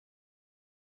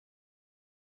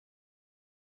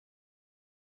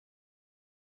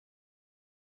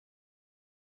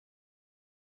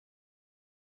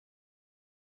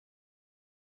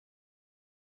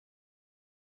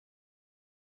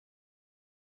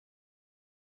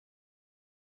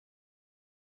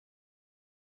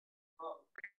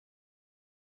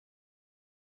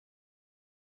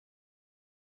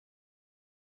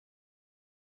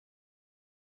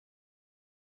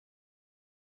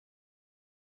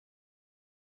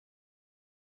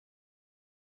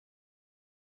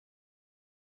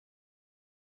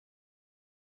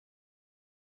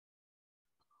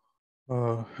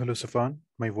Hello, Safan.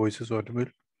 My voice is audible.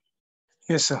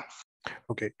 Yes, sir.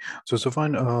 Okay. So,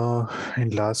 Safan,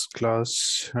 in last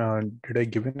class, did I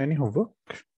give in any homework?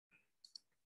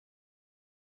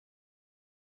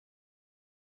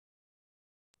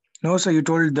 No, sir, you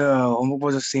told the homework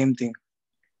was the same thing.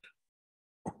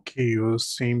 Okay, it was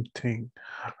same thing.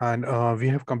 And we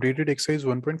have completed exercise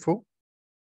 1.4.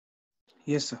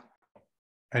 Yes, sir.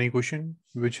 Any question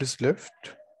which is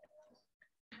left?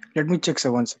 Let me check,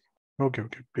 sir, once. Okay,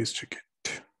 please check it.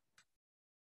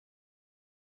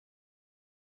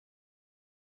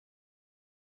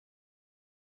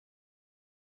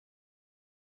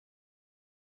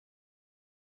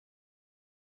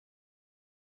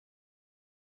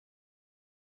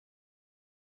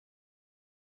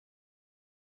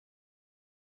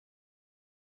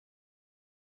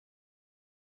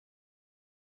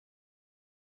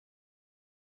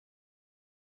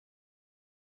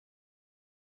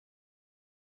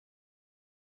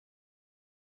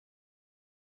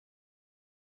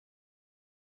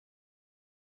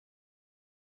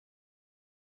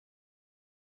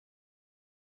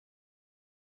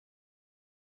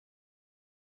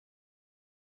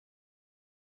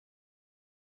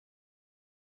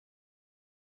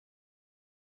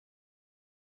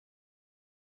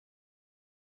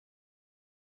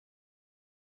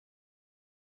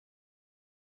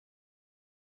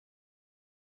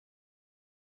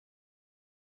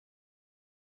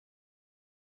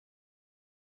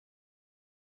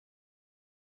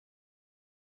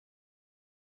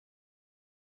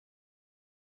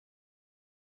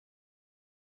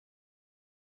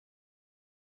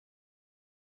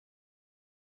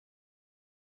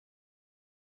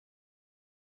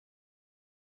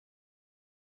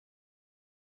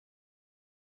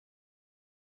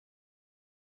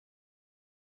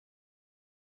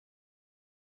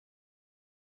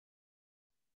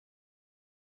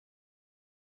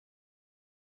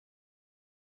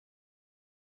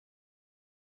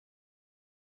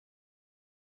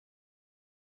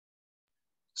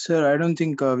 Sir, I don't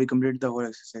think we completed the whole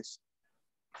exercise.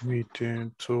 We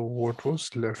did. So, what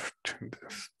was left in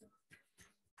this?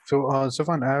 So,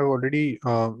 Safan, I have already,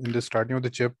 in the starting of the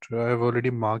chapter, I have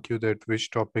already marked you that which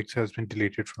topics has been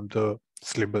deleted from the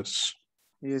syllabus.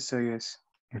 Yes, sir, yes.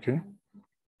 Okay.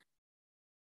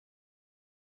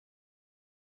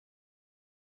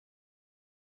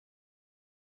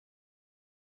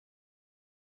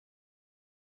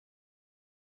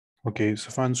 Okay,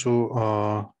 Safan,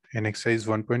 so in exercise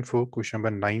 1.4, question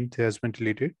number 9 has been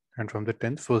deleted, and from the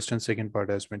 10th, first and second part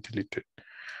has been deleted.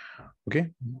 Okay,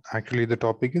 actually the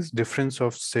topic is difference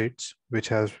of sets, which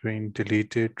has been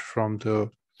deleted from the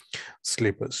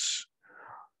syllabus.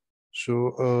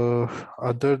 So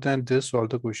other than this, all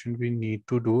the question we need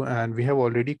to do, and we have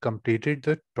already completed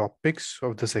the topics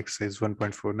of this exercise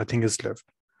 1.4, nothing is left.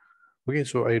 Okay,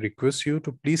 so I request you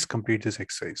to please complete this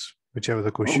exercise, whichever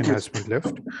the question Okay. has been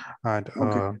left, and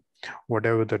Okay.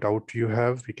 whatever the doubt you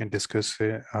have, we can discuss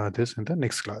this in the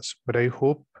next class. But I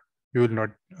hope you will not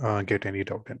get any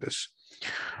doubt in this.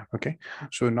 Okay,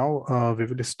 so now we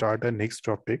will start the next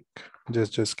topic.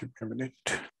 Just give me a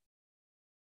minute.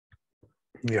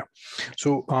 Yeah,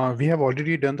 so we have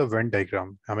already done the Venn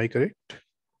diagram. Am I correct?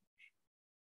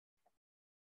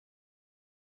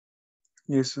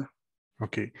 Yes, sir.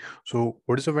 Okay, so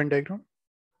what is a Venn diagram?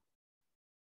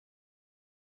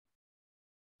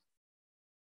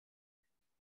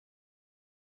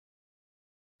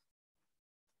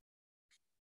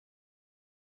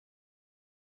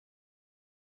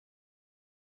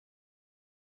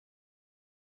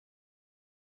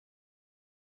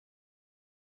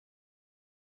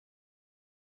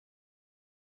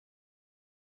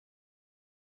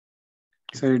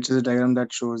 So it's a diagram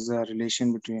that shows the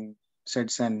relation between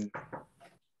sets and.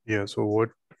 Yeah, so what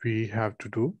we have to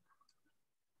do.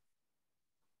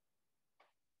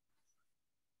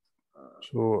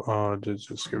 So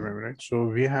just give me a minute. So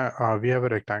we have a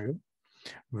rectangle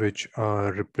which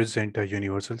represent a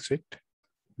universal set.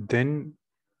 Then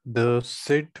the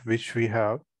set which we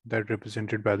have that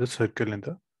represented by the circle in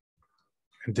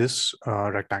this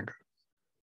rectangle.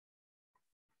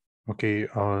 Okay,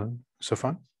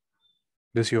 Safan,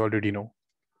 this you already know.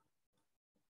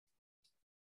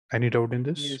 Any doubt in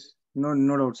this? Yes. No,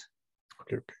 no doubts.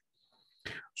 Okay.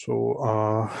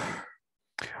 So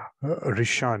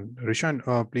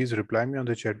Rishan, please reply me on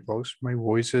the chat box. My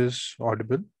voice is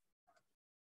audible.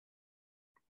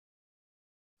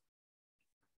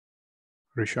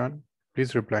 Rishan,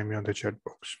 please reply me on the chat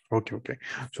box. Okay.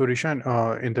 So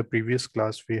Rishan, in the previous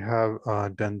class, we have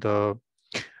done the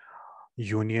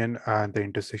union and the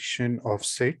intersection of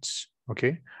sets.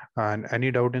 Okay. And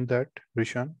any doubt in that,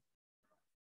 Rishan?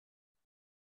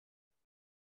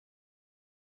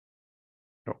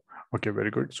 No. Okay,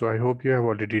 very good. So I hope you have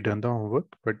already done the homework,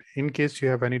 but in case you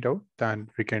have any doubt, then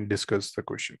we can discuss the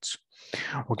questions.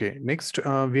 Okay, next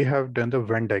we have done the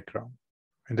Venn diagram.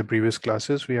 In the previous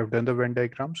classes, we have done the Venn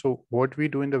diagram. So what we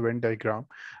do in the Venn diagram,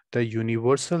 the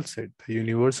universal set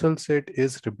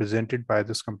is represented by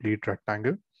this complete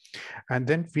rectangle. And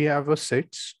then we have a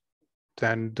sets,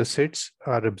 then the sets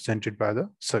are represented by the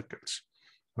circles.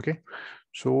 Okay,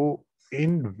 so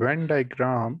in Venn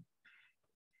diagram,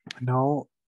 now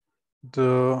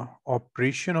the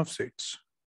operation of sets,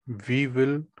 we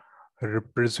will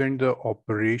represent the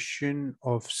operation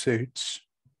of sets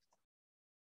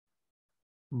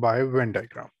by Venn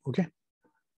diagram. Okay.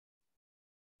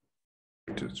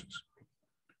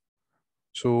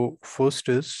 So first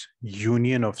is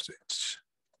union of sets.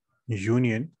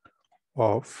 Union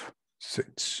of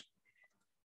sets.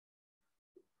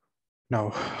 Now,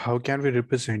 how can we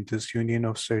represent this union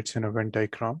of sets in a Venn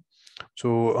diagram?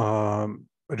 So,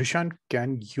 Rishan,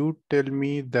 can you tell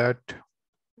me that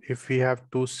if we have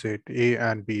two sets A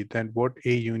and B, then what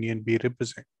A union B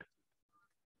represent?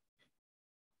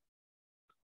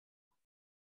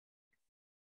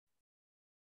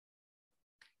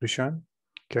 Rishan,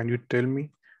 can you tell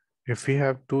me if we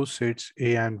have two sets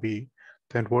A and B,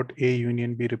 then what A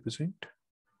union B represent?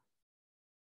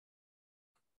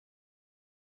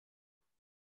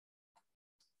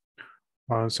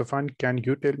 Safan, can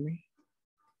you tell me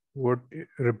what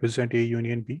represent A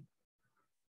union B?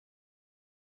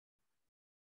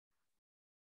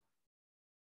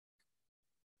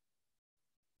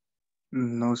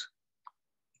 No, sir.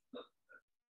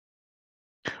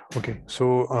 Okay,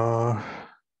 so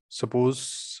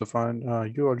suppose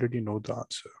Safan, you already know the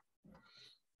answer.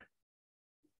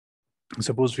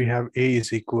 Suppose we have A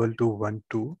is equal to 1,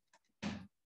 2,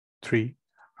 3,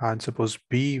 and suppose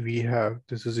B we have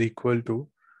this is equal to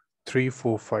 3,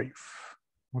 4, 5.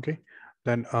 Okay,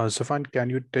 then Safan, can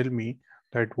you tell me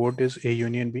that what is A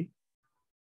union B?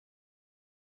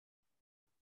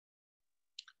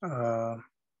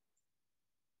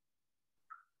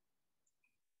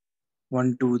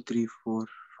 1, 2, 3, 4,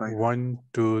 5. 1,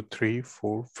 2, 3,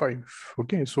 4, 5.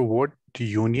 Okay, so what the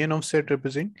union of set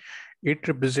represent? It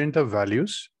represents the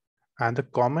values, and the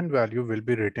common value will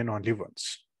be written only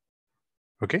once.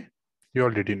 Okay, you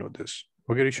already know this.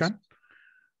 Okay, Rishan?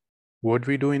 What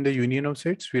we do in the union of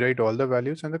sets, we write all the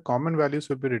values and the common values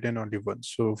will be written only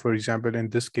once. So for example, in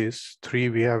this case, 3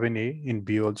 we have in A, in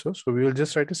B also. So we will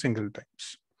just write a single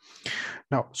times.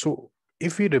 Now, so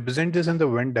if we represent this in the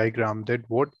Venn diagram, that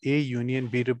what A union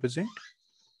B represent,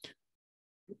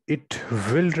 it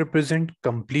will represent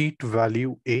complete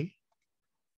value A,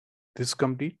 this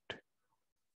complete,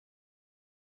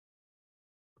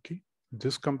 okay,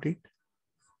 this complete,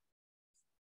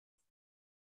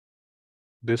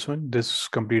 this one, this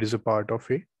complete is a part of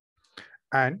A,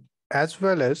 and as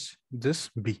well as this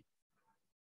B.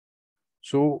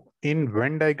 So in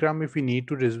Venn diagram, if we need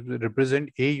to represent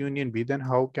A union B, then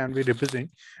how can we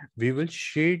represent? We will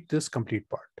shade this complete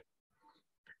part.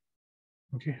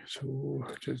 Okay, so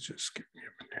just give me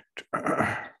a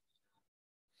minute.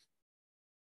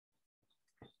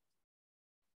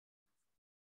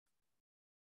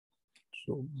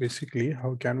 So basically,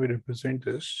 how can we represent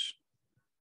this?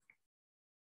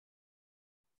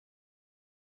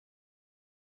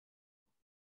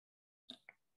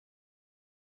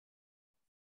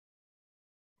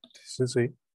 This is A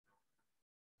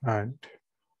and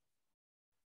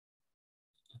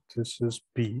this is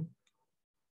B.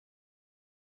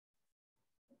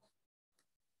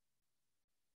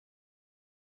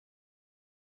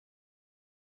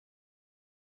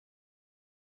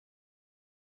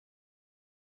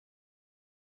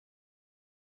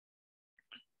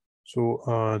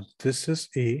 So this is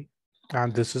A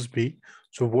and this is B.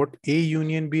 So what A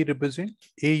union B represent?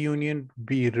 A union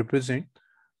B represent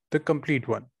the complete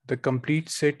one, the complete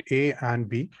set A and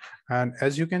B. And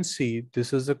as you can see,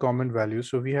 this is the common value.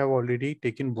 So we have already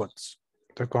taken once.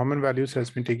 The common values has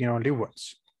been taken only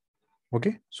once.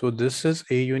 Okay, so this is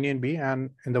A union B, and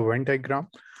in the Venn diagram,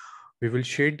 we will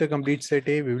shade the complete set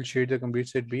A, we will shade the complete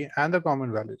set B, and the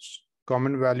common values.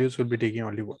 Common values will be taken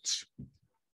only once.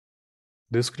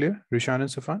 This clear, Rishan and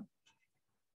Safan?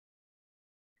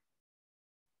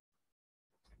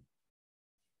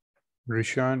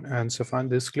 Rishan and Safan,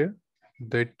 this clear?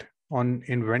 That on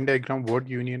in Venn diagram, what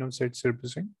union of sets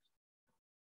represent?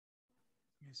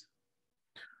 Yes.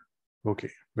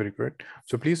 Okay, very good.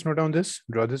 So please note down this,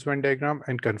 draw this Venn diagram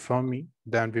and confirm me.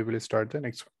 Then we will start the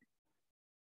next one.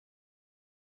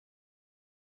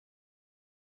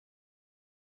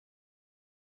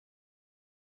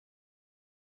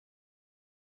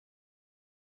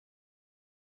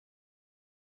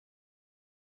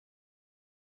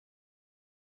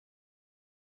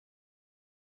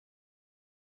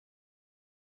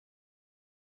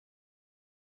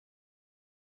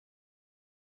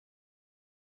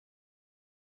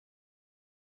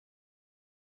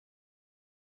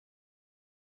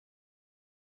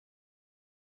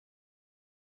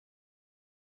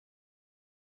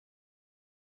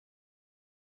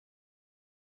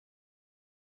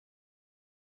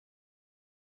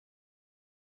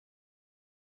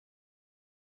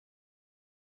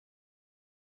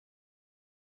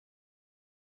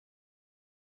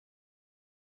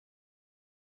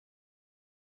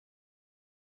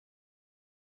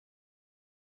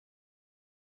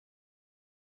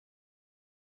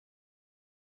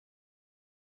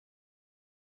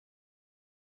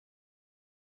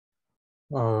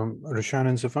 Rishan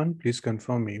and Safan, please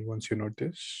confirm me once you note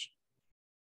this.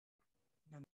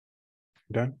 Done.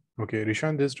 Done. Okay,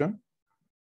 Rishan, this done.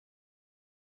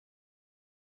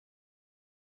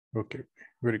 Okay,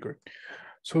 very good.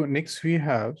 So next we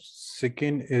have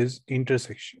second is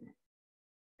intersection.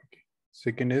 Okay.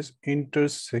 Second is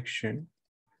intersection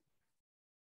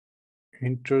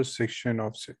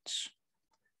of sets.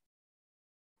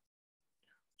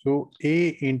 So A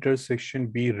intersection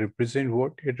B represent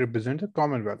what? It represents a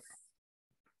common value.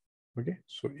 Okay,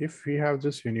 so if we have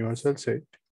this universal set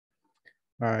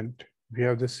and we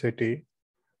have this set A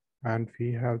and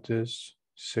we have this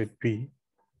set B,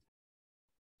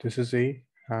 this is A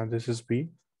and this is B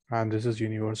and this is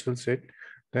universal set,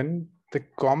 then the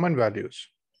common values,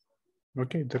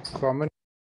 okay, the common,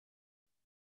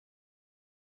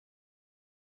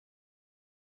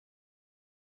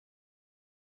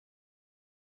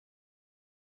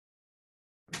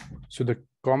 so the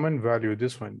common value,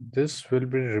 this one, this will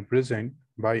be represented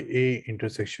by A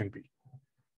intersection B.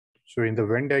 So in the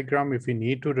Venn diagram, if we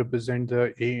need to represent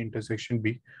the A intersection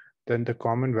B, then the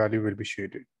common value will be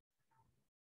shaded.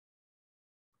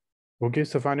 Okay,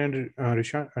 Safan and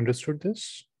Rishan, understood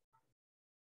this?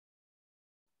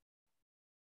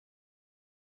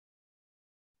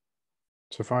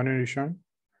 Safan and Rishan,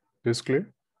 this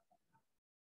clear?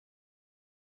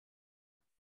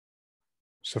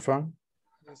 Safan?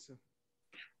 Yes, sir.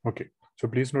 Okay, so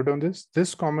please note on this.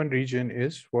 This common region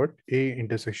is what? A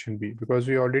intersection B, because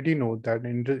we already know that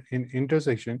in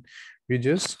intersection, we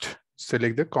just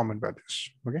select the common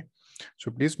values. Okay,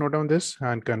 so please note down this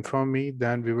and confirm me,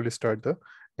 then we will start the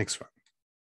next one.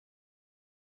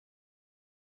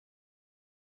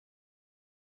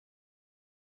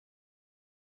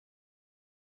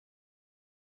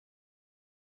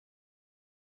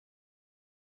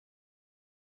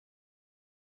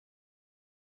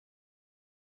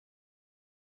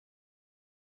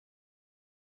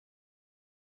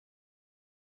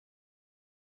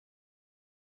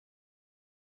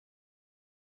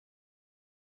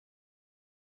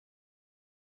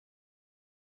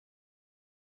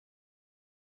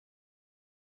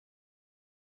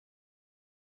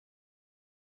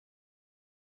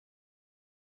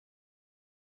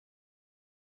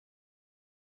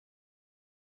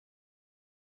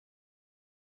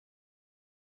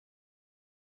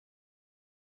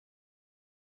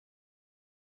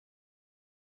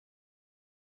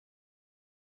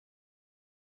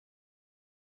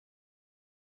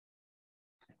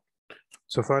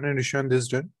 So far and Rishan, this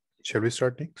done. Shall we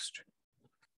start next?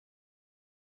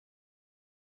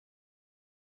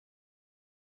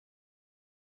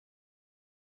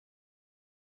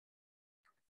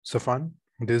 Safan,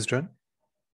 this done.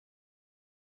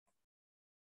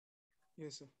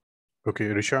 Yes, sir. Okay,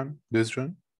 Rishan, this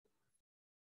done.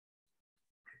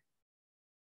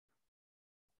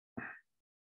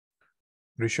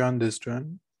 Rishan, this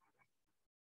done.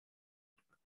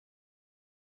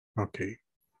 Okay.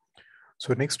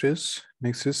 So next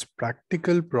is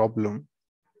practical problem.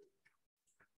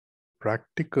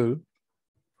 Practical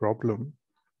problem.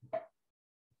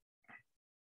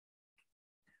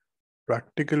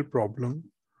 Practical problem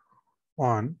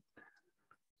on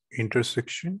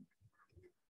intersection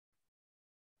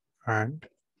and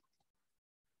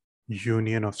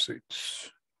union of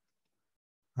sets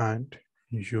and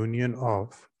union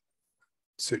of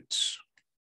sets.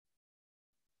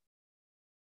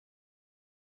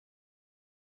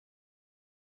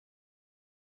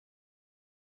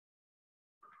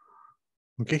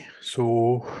 Okay,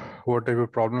 so what type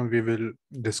of problem we will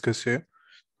discuss here?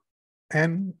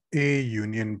 N A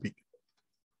union B.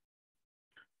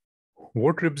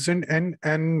 What represent N?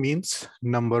 N means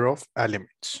number of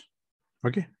elements.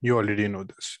 Okay, you already know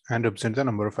this, and represent the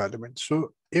number of elements.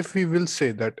 So if we will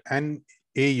say that N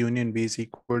A union B is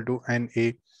equal to N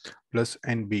A plus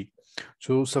N B.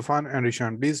 So Safan and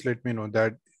Rishan, please let me know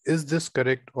that is this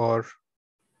correct or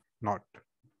not?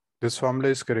 This formula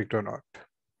is correct or not?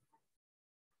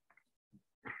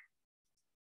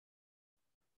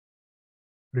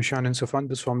 Rishan and Safan,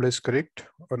 this formula is correct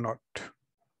or not?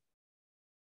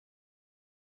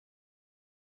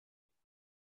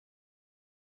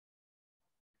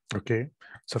 Okay,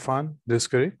 Safan, this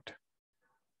correct?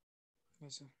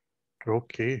 Yes, sir.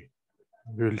 Okay,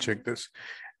 we will check this.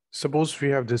 Suppose we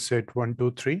have this set 1,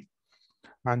 2, 3,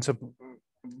 and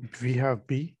we have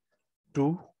B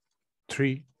 2,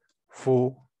 3,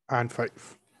 4, and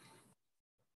 5.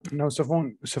 Now,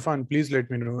 Safan, please let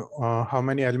me know how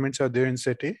many elements are there in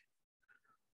set A?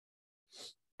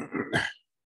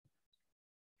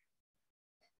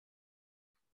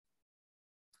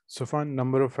 Safan,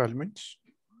 number of elements?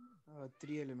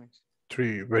 3 elements.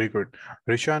 3, very good.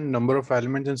 Rishan, number of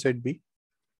elements in set B?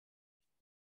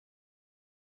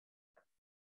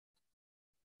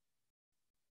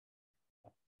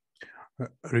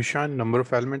 Rishan, number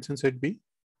of elements in set B?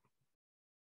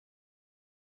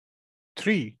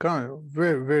 3.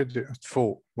 Where the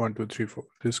 4? 1, 2, 3, 4.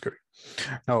 This is correct.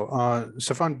 Now,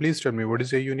 Safan, please tell me what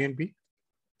is A union B?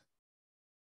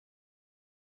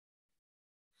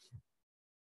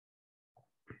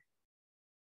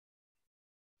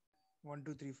 1,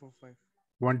 2, 3, 4, 5.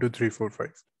 1, 2, 3, 4,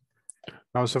 5.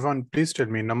 Now, Safan, please tell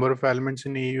me number of elements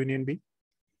in A union B?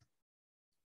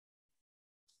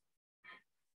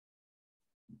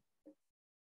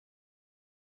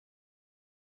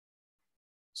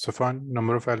 Safan,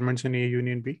 number of elements in A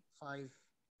union B? 5.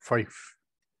 5.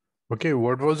 Okay,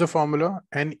 what was the formula?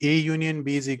 And A union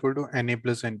B is equal to NA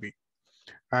plus NB.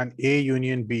 And A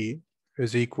union B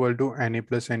is equal to NA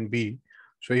plus NB.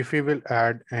 So if we will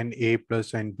add NA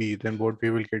plus NB, then what we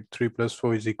will get 3 plus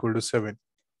 4 is equal to 7.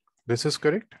 This is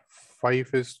correct. 5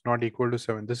 is not equal to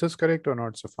 7. This is correct or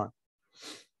not, Safan?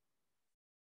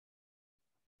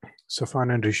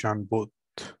 Safan and Rishan both.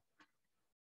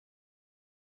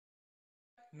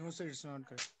 No, sir, it's not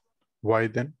correct. Why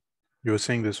then? You're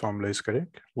saying this formula is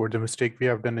correct. What the mistake we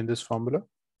have done in this formula?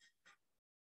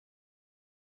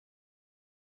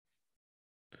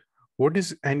 What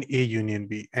is an A union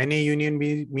B? An A union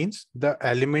B means the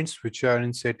elements which are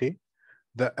in set A,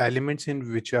 the elements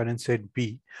in which are in set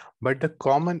B, but the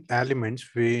common elements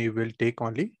we will take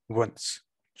only once.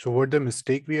 So what the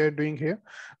mistake we are doing here?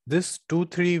 This 2,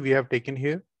 3 we have taken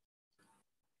here,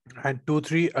 and 2,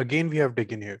 3 again we have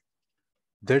taken here.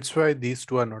 That's why these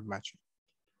two are not matching.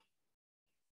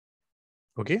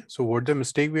 Okay, so what the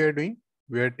mistake we are doing?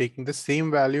 We are taking the same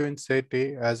value in set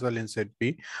A as well in set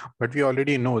B, but we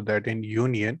already know that in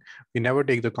union, we never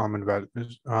take the common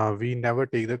values. We never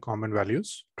take the common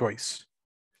values twice.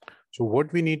 So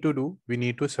what we need to do, we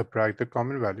need to subtract the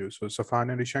common value. So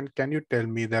Safan and Rishan, can you tell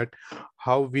me that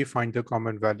how we find the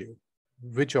common value?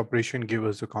 Which operation give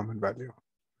us the common value?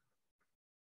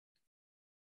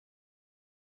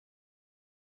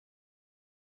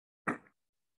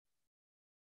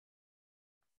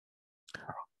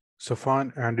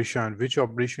 Safan and Rishan, which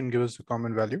operation gives us the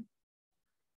common value?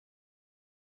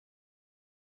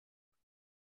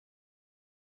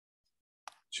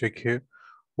 Check here.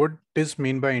 What is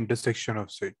mean by intersection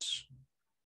of sets?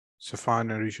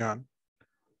 Safan and Rishan.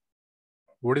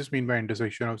 What is mean by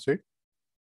intersection of set?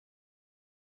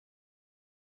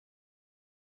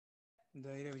 The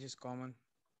area which is common.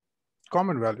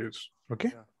 Common values. Okay.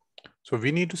 Yeah. So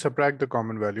we need to subtract the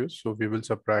common values. So we will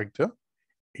subtract the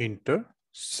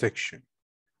intersection.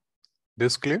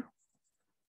 This clear?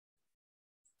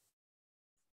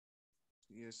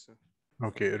 Yes, sir.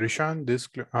 Okay, Rishan,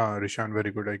 Rishan,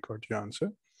 very good. I got your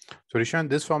answer. So Rishan,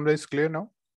 this formula is clear now.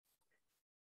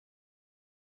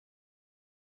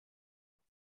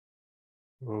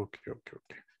 Okay.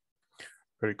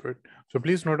 Very good. So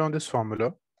please note down this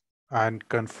formula and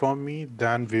confirm me.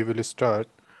 Then we will start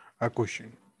a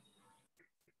question.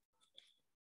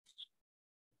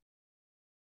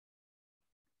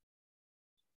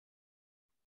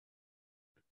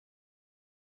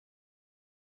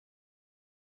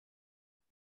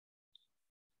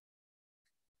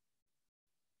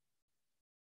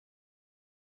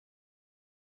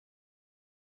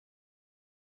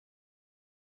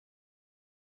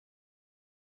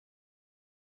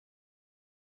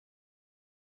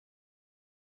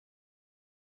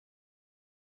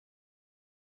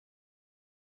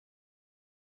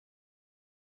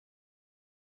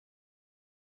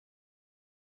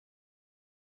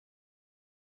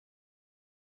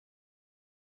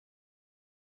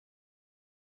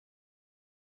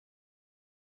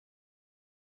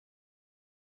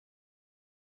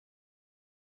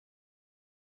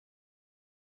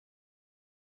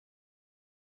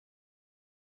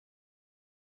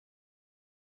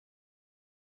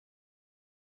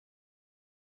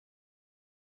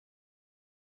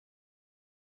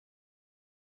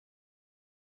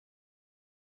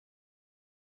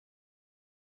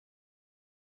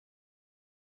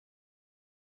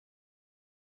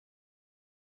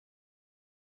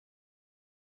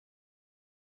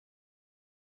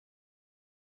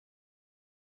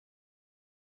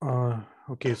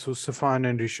 Okay, so Safan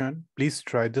and Rishan, please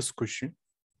try this question.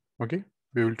 Okay,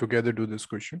 we will together do this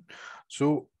question.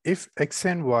 So if X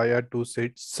and Y are two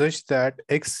sets such that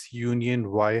X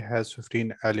union Y has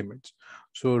 15 elements.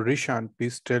 So Rishan,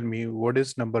 please tell me what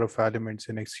is number of elements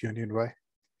in X union Y?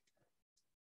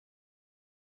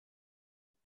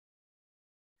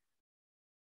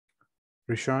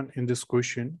 Rishan, in this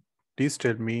question, please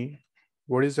tell me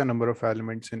what is the number of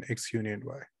elements in X union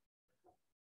Y?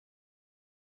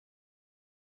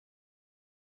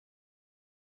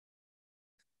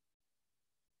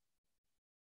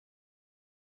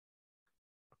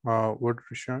 'What,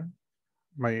 Rishan?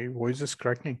 My voice is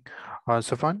cracking.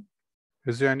 Safan,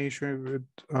 is there any issue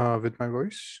with my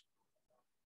voice?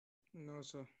 No,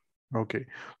 sir. Okay,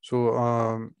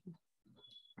 so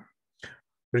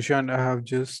Rishan, I have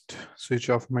just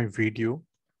switched off my video.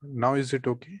 Now is it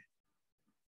okay?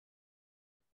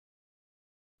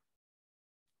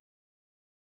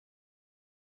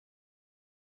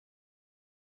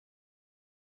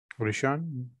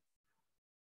 Rishan,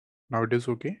 now it is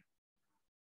okay?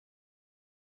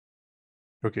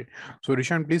 Okay, so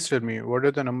Rishan, please tell me what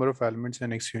are the number of elements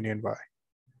in X union Y?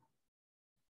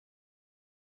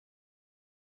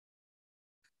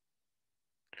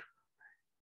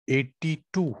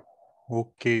 82.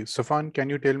 Okay, Safan, can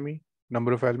you tell me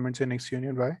number of elements in X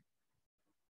union Y?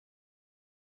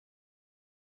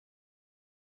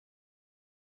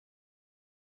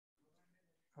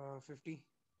 50.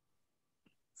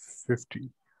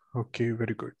 50. Okay,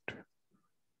 very good.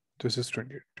 This is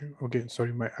 28. Okay,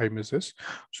 sorry, I missed this.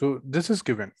 So this is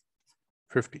given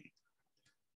 50.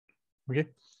 Okay,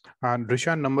 and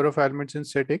Rishan, number of elements in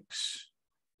set X?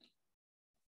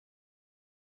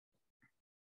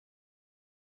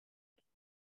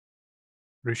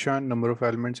 Rishan, number of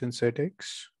elements in set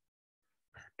X?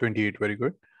 28, very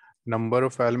good. Number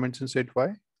of elements in set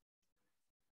Y?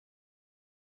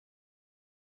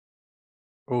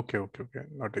 Okay,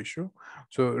 not issue.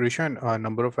 So Rishan,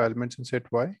 number of elements in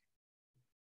set Y?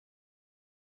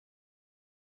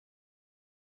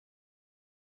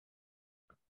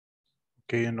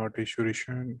 Okay, not issue,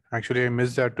 Rishan. Actually, I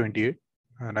missed that 28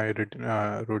 and I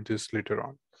wrote this later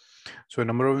on. So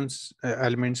number of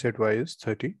elements set Y is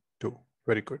 32.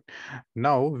 Very good.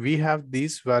 Now we have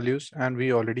these values and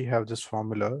we already have this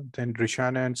formula. Then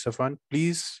Rishan and Safan,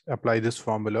 please apply this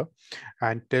formula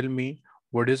and tell me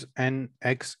what is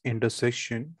nx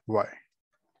intersection Y.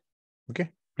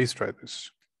 Okay, please try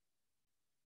this.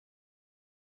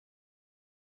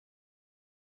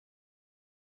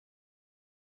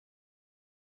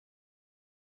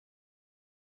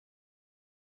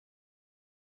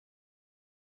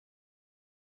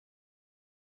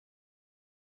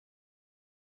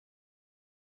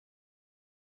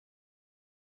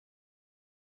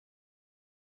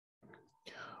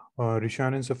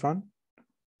 Rishan and Safan,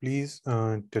 please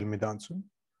tell me the answer.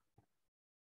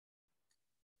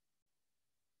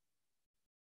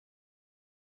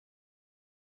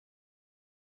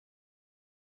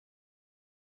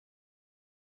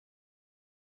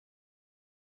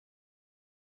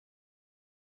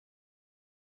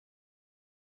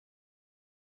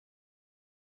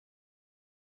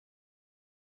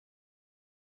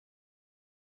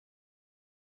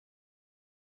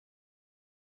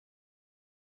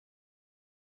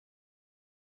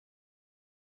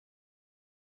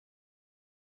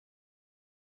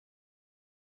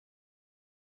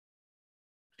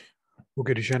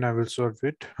 Okay, Rishan, I will solve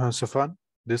it. Safan,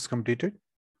 this completed.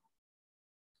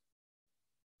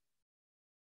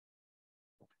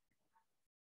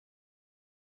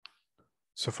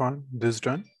 Safan, this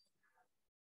done.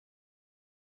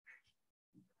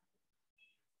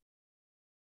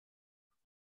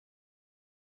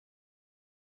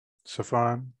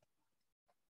 Safan,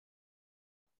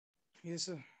 Yes,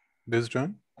 sir. this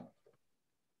done.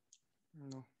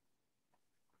 No.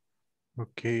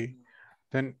 Okay,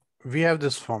 then we have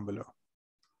this formula.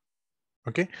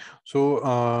 Okay, so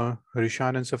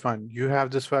Rishan and Safan, you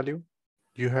have this value,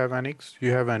 you have an x,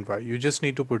 you have an y. You just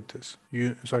need to put this.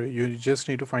 You just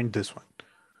need to find this one.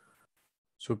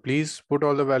 So please put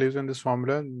all the values in this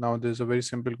formula. Now there's a very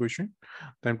simple question.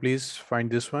 Then please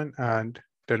find this one and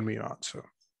tell me your answer.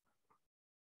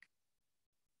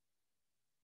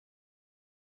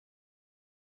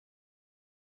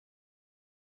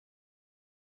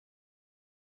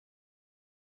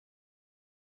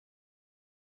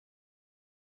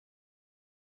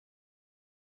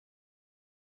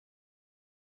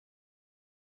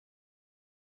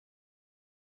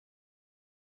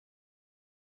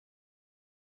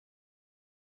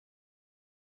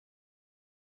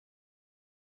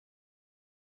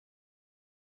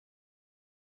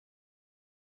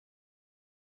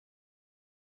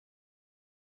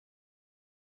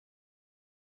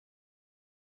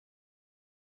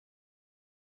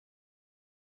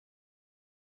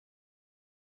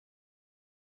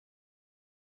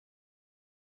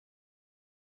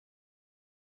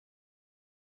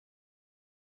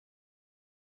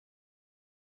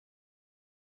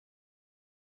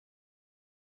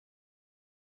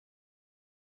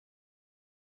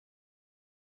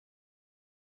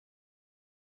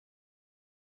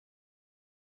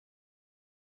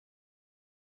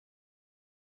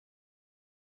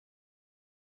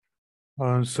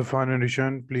 Safan and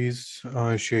Rishan, please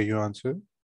share your answer.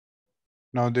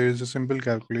 Now there is a simple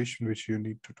calculation which you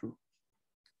need to do.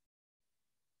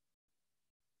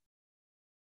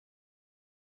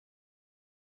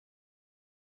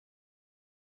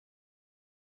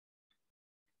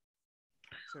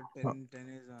 So Uh, 10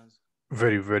 is the answer.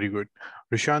 Very, very good.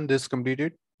 Rishan, this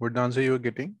completed. What the answer you are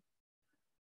getting?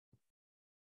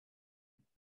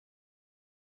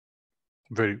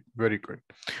 Very, very good.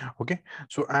 Okay.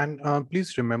 So, and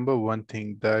please remember one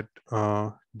thing that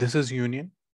this is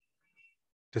union.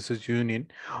 This is union.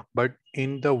 But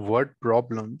in the word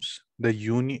problems, the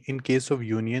union, in case of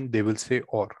union, they will say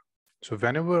or. So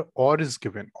whenever or is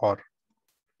given, or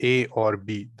A or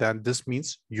B, then this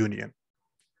means union.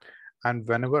 And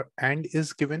whenever and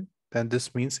is given, then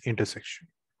this means intersection.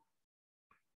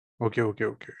 Okay, okay,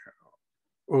 okay.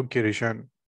 Okay, Rishan.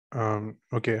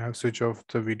 Okay, I've switched off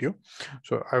the video.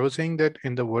 So I was saying that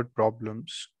in the word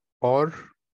problems, or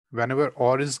whenever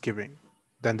or is given,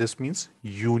 then this means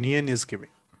union is given.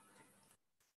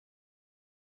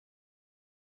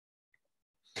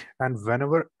 And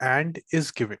whenever and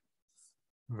is given,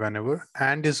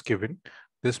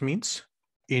 this means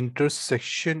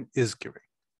intersection is given.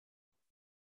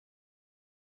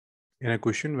 In a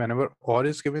question, whenever or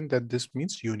is given, then this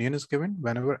means union is given.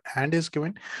 Whenever and is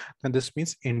given, then this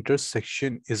means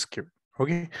intersection is given.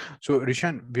 Okay, so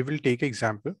Rishan, we will take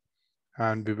example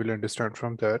and we will understand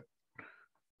from that.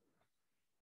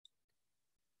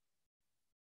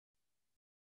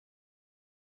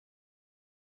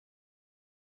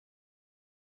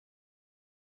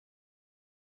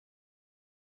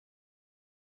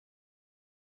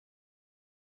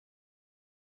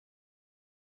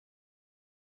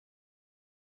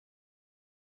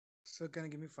 So can you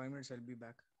give me 5 minutes? I'll be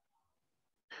back.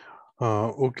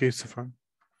 Okay, Safan.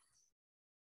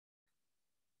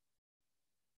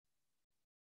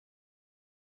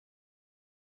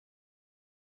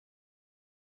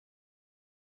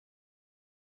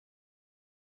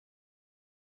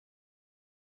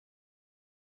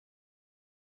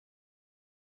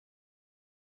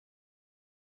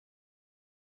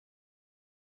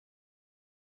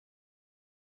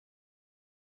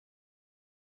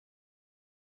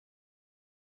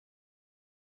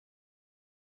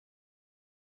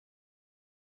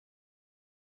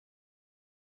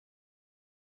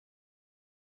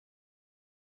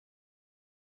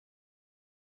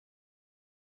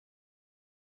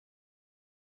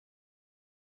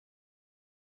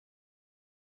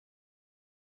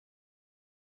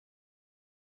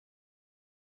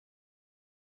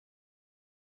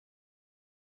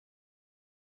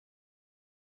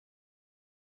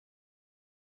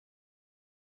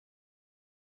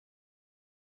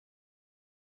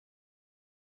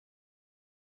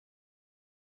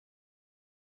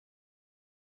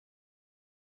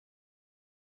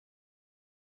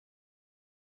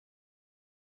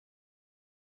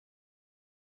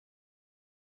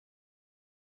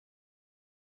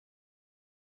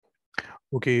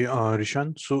 Okay,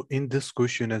 Rishan. So in this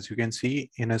question, as you can see,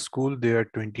 in a school, there are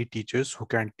 20 teachers who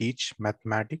can teach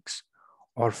mathematics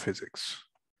or physics.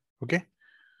 Okay.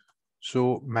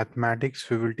 So mathematics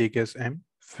we will take as M,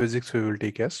 physics we will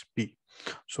take as P.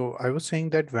 So I was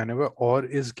saying that whenever or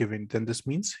is given, then this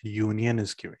means union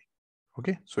is given.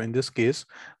 Okay. So in this case,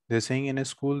 they're saying in a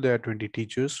school, there are 20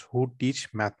 teachers who teach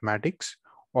mathematics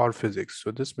or physics.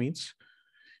 So this means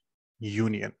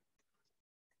union.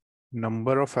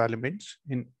 Number of elements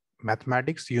in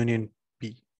mathematics union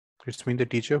P. It's mean the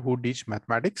teacher who teach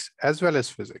mathematics as well as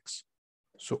physics.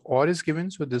 So or is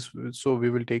given, so we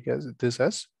will take as this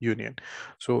as union.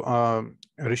 So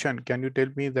Rishan, can you tell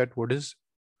me that what is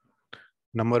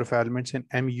number of elements in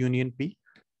M union P?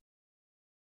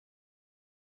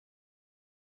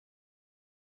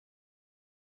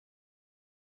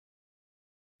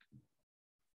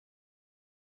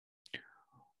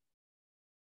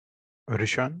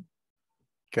 Rishan,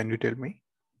 can you tell me?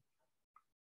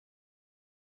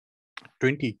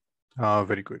 20.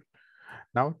 Very good.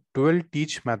 Now 12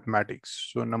 teach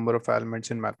mathematics. So number of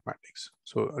elements in mathematics.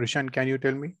 So Rishan, can you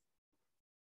tell me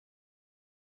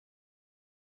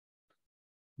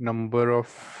number of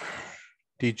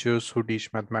teachers who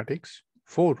teach mathematics?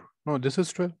 4. No, this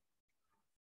is 12.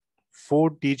 4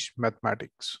 teach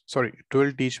mathematics. Sorry,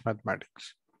 12 teach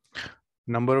mathematics.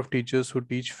 Number of teachers who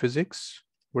teach physics.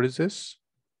 What is this?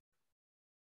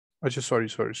 Achha, sorry.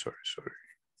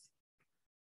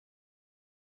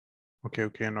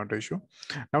 Okay, not an issue.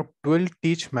 Now 12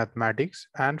 teach mathematics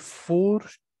and 4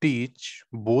 teach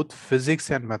both physics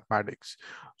and mathematics.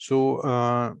 So,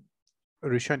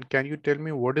 Rishan, can you tell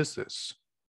me what is this?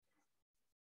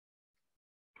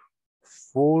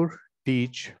 4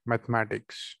 teach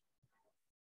mathematics.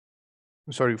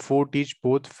 Sorry, 4 teach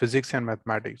both physics and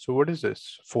mathematics. So what is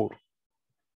this? 4.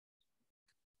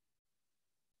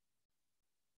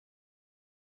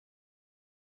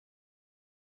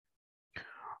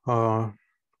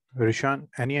 Rishan,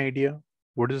 any idea?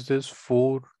 What is this?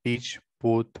 4 teach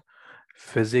both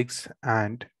physics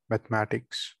and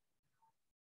mathematics.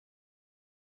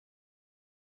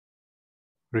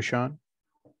 Rishan?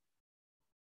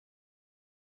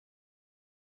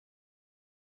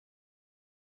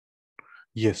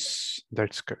 Yes,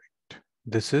 that's correct.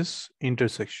 This is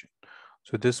intersection.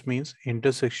 So this means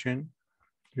intersection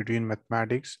between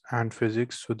mathematics and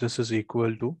physics. So this is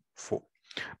equal to 4.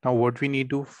 Now what we need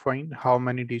to find, how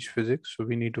many teach physics? So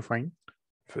we need to find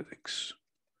physics.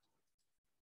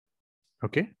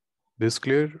 Okay, this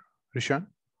clear, Rishan?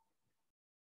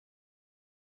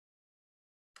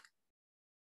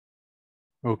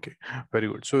 Okay, very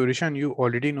good. So Rishan, you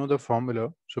already know the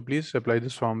formula. So please apply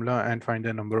this formula and find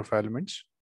the number of elements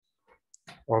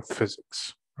of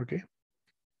physics. Okay.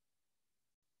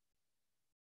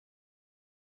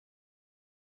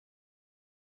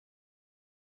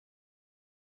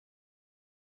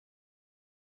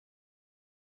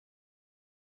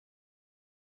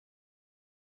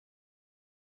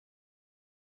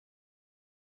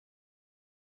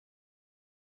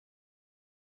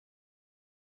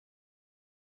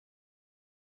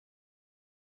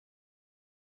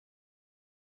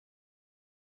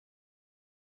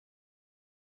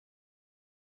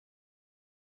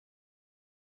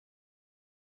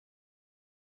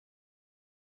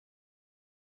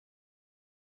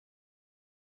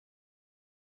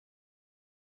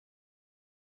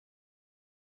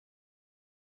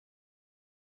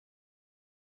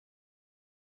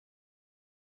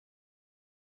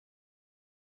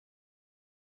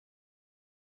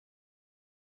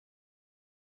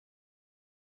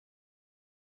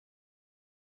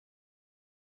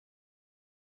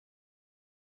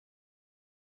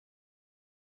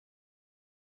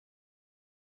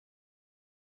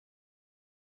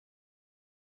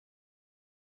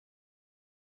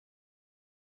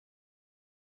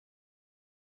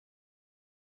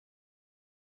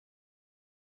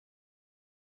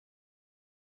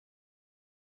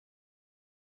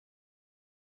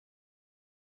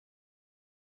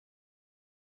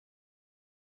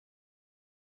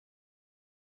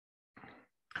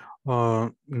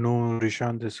 No,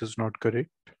 Rishan, this is not correct.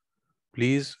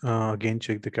 Please again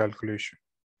check the calculation.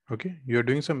 Okay, you're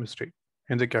doing some mistake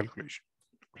in the calculation.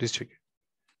 Please check it.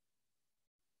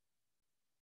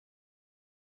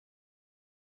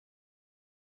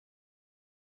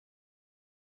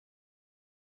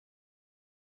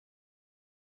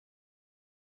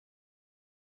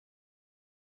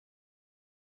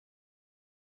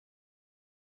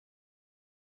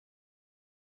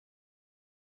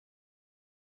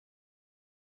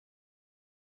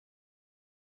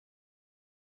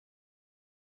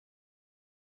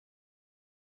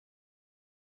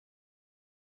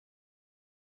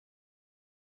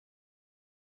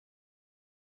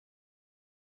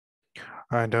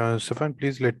 And Safan,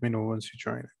 please let me know once you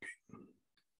join.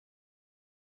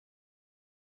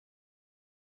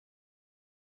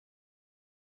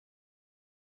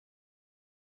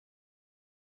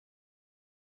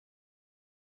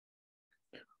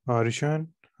 Rishan,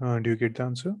 do you get the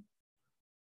answer?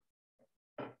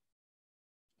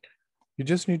 You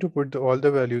just need to put all the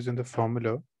values in the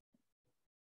formula.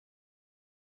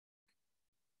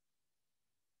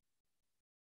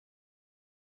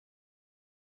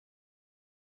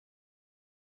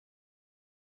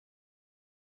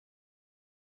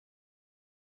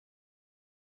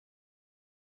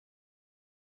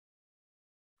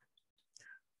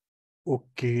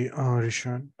 Okay,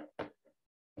 Rishan.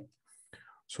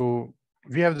 So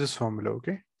we have this formula,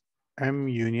 okay? M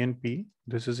union P,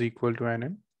 this is equal to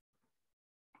NN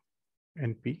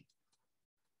NP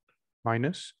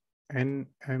minus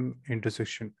NM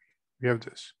intersection P. We have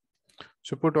this.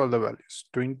 So put all the values.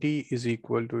 20 is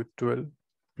equal to 12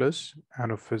 plus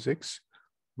N of physics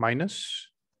minus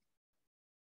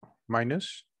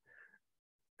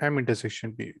M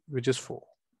intersection P, which is 4.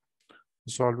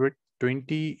 Solve it.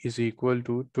 20 is equal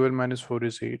to 12 minus 4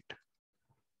 is 8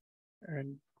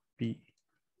 and P.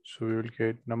 So we will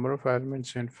get number of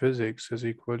elements in physics is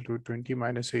equal to 20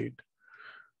 minus 8.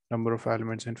 Number of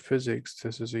elements in physics,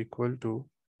 this is equal to,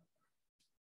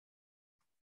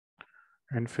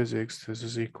 and physics, this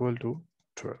is equal to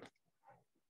 12.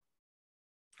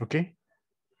 Okay,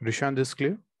 Rishan, this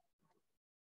clear?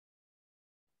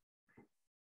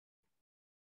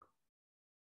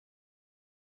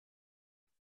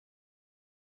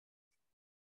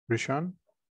 Rishan?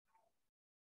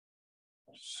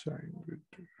 Sign with.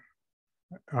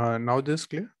 Now this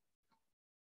clear?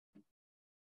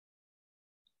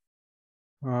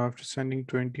 After sending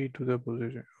 20 to the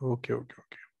position. Okay.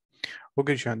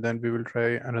 Okay, Shan, then we will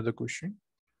try another question.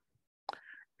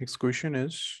 Next question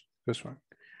is this one.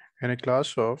 In a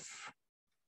class of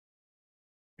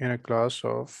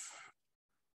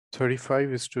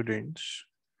 35 students,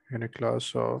 in a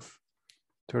class of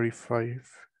 35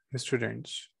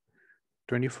 students,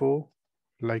 24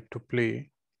 like to play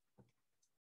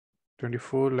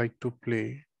 24 like to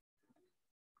play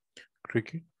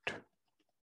cricket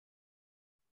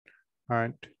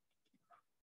and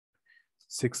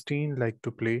 16 like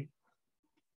to play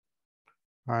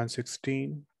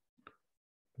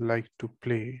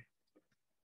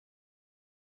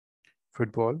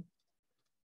football.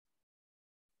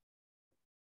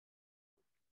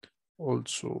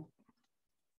 Also,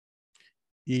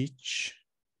 each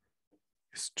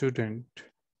student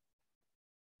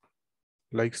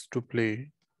likes to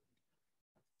play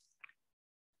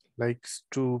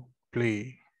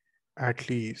at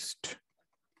least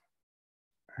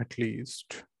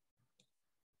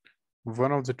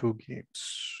one of the two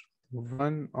games.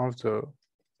 One of the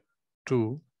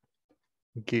two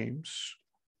games.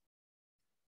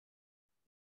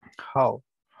 How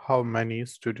many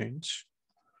students?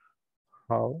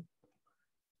 How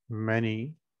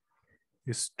many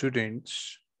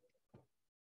students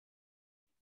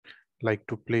like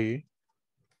to play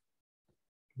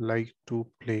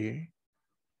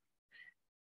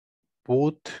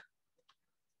both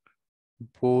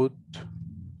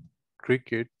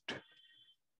cricket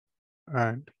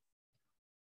and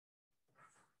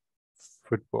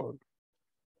football?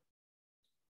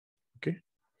 Okay.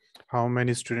 How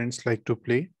many students like to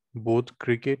play both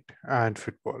cricket and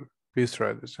football? Please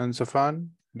try this. And Safan,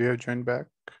 do you have joined back?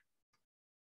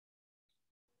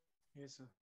 Yes, sir.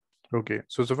 Okay.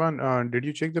 So Safan, did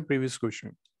you check the previous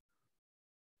question?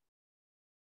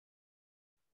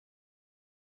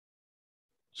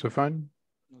 Safan?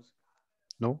 No, sir.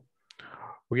 No?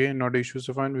 Okay, not an issue,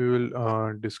 Safan. We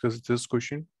will discuss this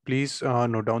question. Please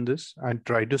note down this and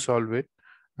try to solve it.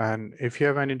 And if you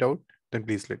have any doubt, then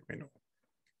please let me know.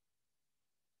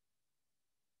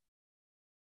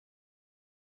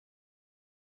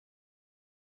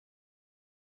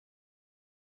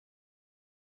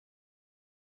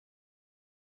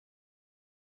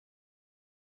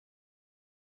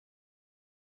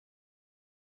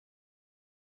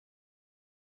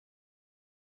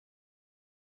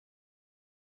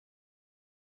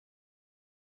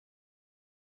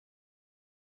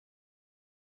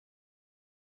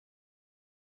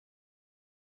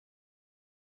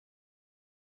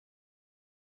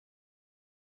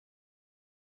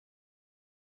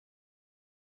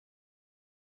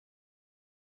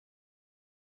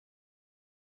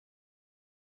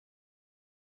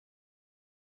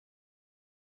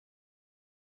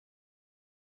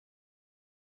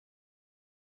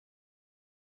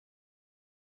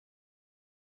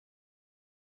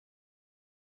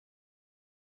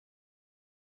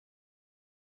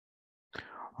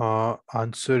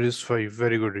 Answer is 5.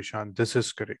 Very good, Ishan. This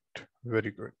is correct. Very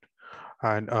good.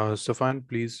 And Safan,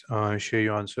 please share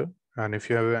your answer. And if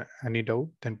you have any doubt,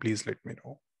 then please let me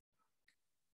know.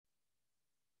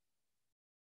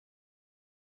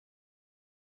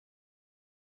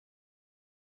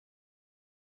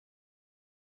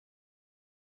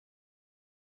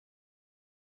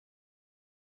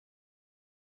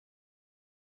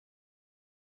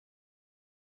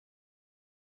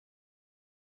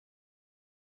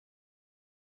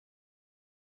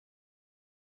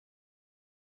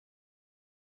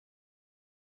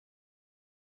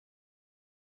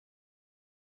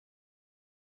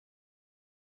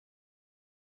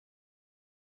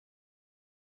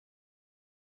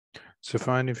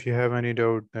 Safan, if you have any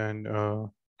doubt, then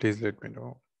please let me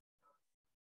know.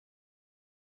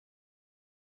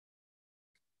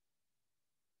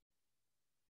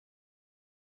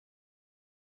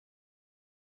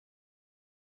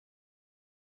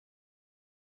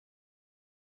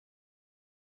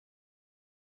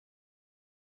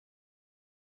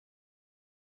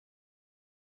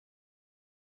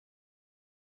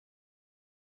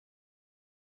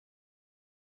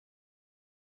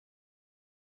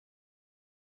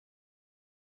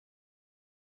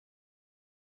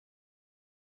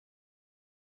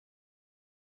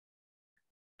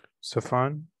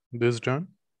 Safan, this done?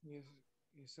 Yes,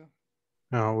 yes, sir.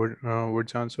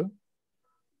 What's the answer?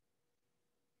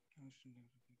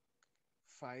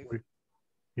 Five.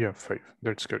 Yeah, 5.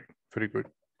 That's correct. Very good.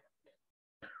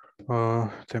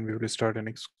 Then we will start the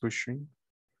next question.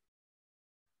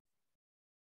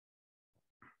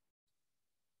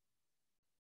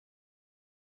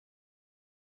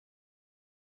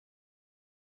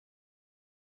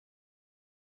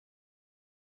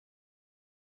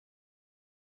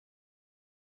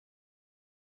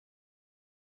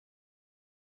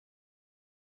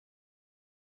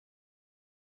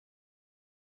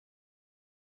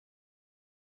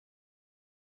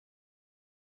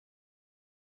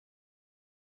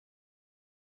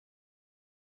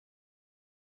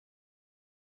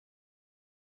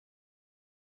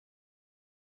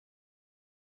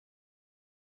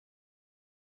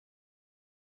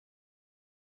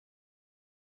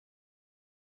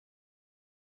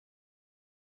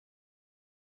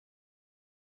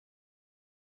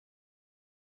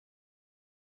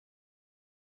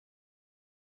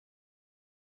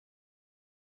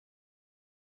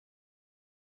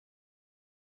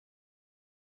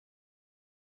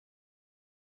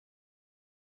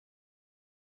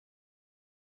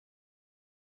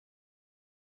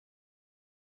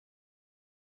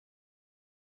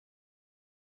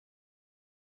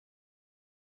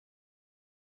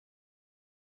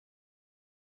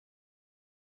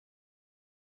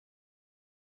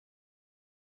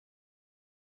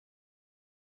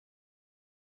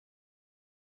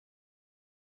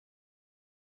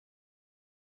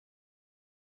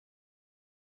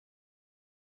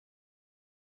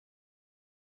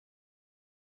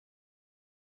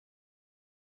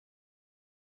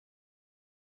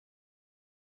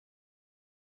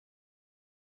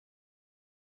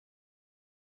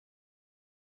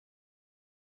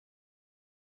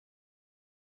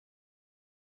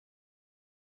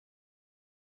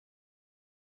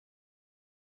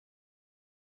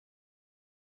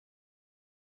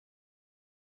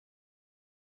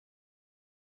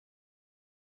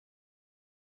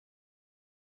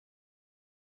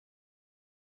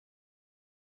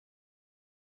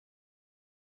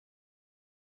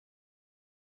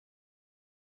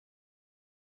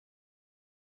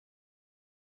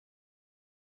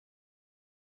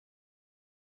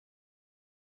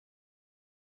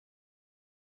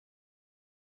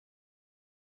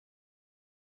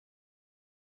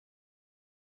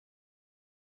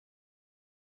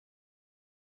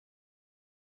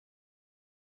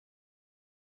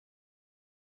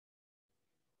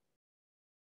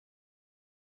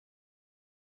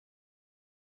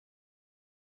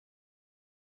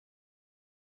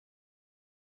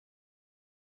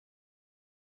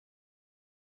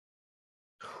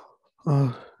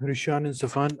 Rishan and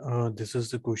Safan, this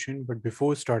is the question. But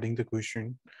before starting the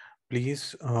question,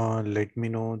 please let me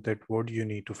know that what you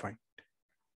need to find.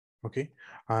 Okay.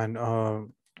 And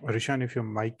Rishan, if your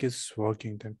mic is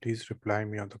working, then please reply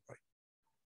me on the mic.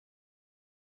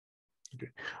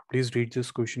 Okay. Please read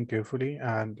this question carefully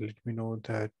and let me know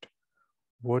that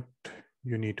what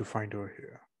you need to find over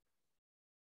here.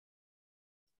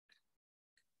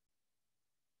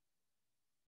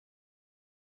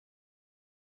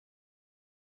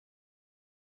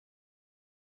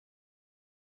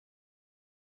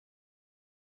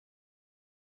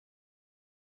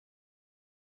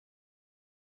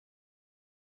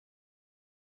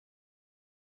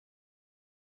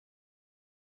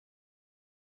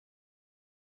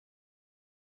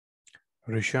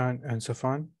 Rishan and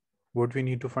Safan, what we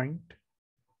need to find?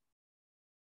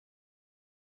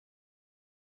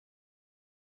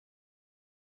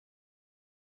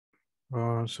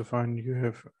 Safan, you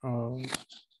have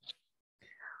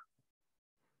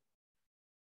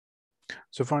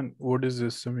Safan, what is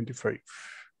this 75?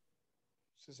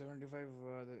 So 75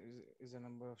 is the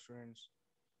number of students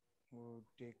who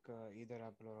take either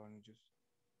apple or orange juice.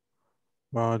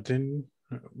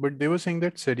 But they were saying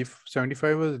that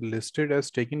 75 was listed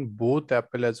as taking both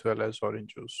apple as well as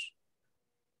orange juice.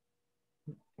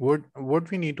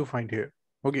 What we need to find here?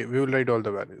 Okay, we will write all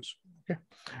the values. Okay,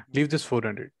 leave this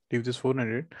 400. Leave this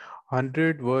 400.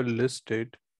 100 were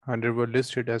listed. 100 were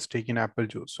listed as taking apple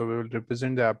juice. So we will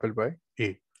represent the apple by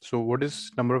A. So what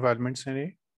is number of elements in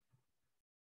A?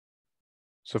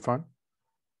 Safan?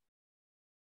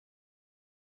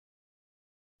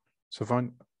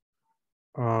 Safan,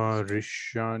 Yes.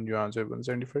 Rishan, you answered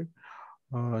 175.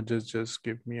 Just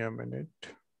give me a minute.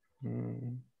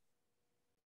 Hmm.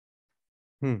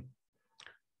 Hmm.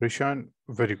 Rishan,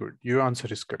 very good. Your answer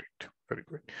is correct. Very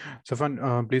good.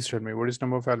 Safan, please tell me what is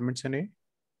number of elements in A?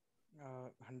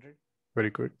 100. Very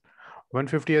good.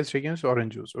 150 has taken as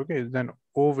orange juice. Okay, then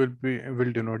O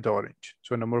will denote the orange.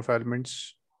 So number of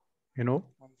elements,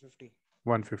 150.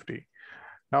 150.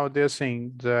 Now they're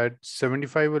saying that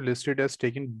 75 were listed as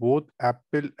taking both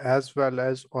apple as well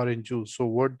as orange juice. So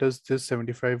what does this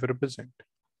 75 represent?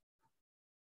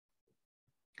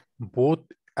 Both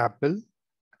apple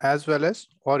as well as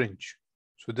orange.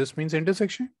 So this means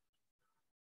intersection.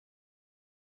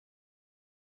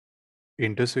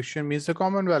 Intersection means the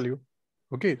common value.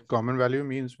 Okay, Yes. common value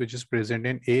means which is present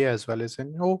in A as well as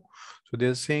in O. So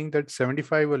they're saying that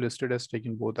 75 were listed as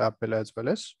taking both apple as well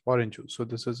as orange juice. So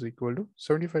this is equal to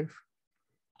 75.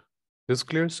 This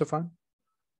clear, Safan?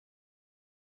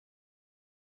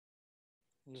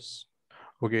 Yes.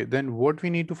 Okay, then what we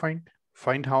need to find?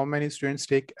 Find how many students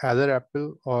take either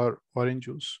apple or orange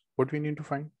juice. What we need to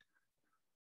find?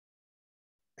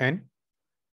 N?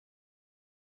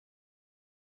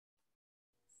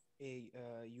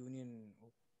 Union.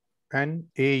 And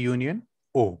A union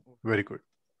O. Oh, Very good.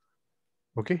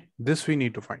 Okay, this we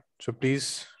need to find. So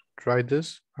please try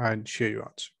this and share your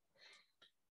answer.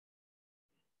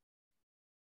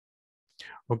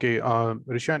 Okay,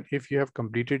 Rishan, if you have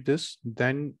completed this,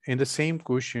 then in the same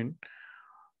question,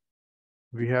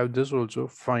 we have this also.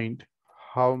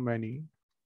 How many,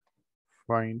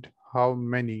 find how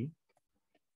many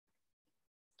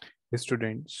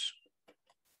students,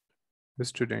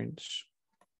 students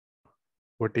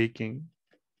were taking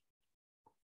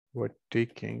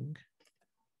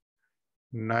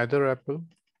neither apple,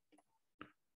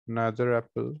 neither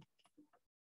apple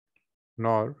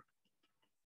nor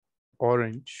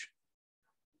orange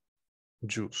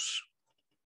juice.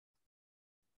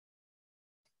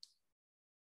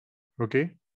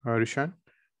 Okay, Rishan,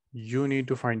 you need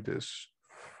to find this.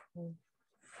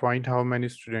 Find how many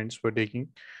students were taking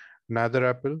neither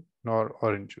apple nor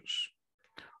orange juice.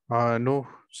 No,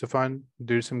 Safan,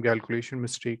 there's some calculation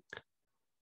mistake.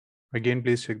 Again,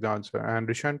 please check the answer. And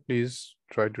Rishan, please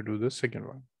try to do the second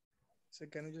one. so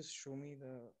can you just show me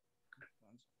the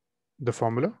answer? The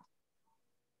formula?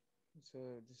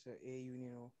 So this A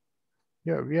union O.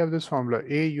 Yeah, we have this formula.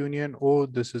 A union O,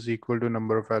 this is equal to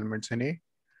number of elements in A,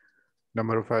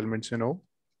 number of elements in O,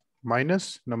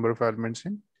 minus number of elements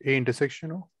in A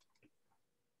intersection O.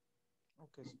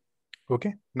 Okay.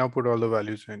 Okay, now put all the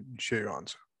values and share your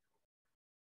answer.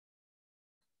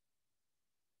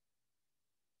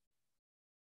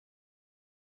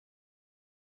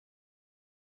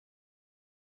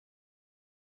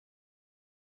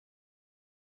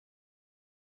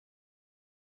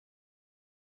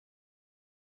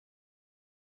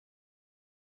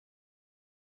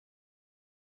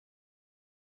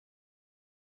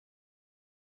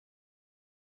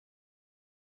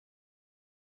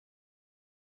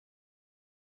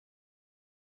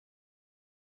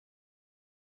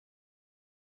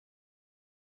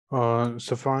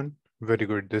 Safan, very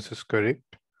good. This is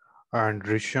correct. And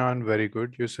Rishan, very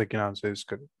good. Your second answer is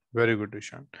correct. Very good,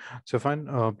 Rishan.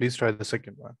 Safan, please try the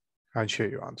second one and share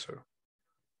your answer.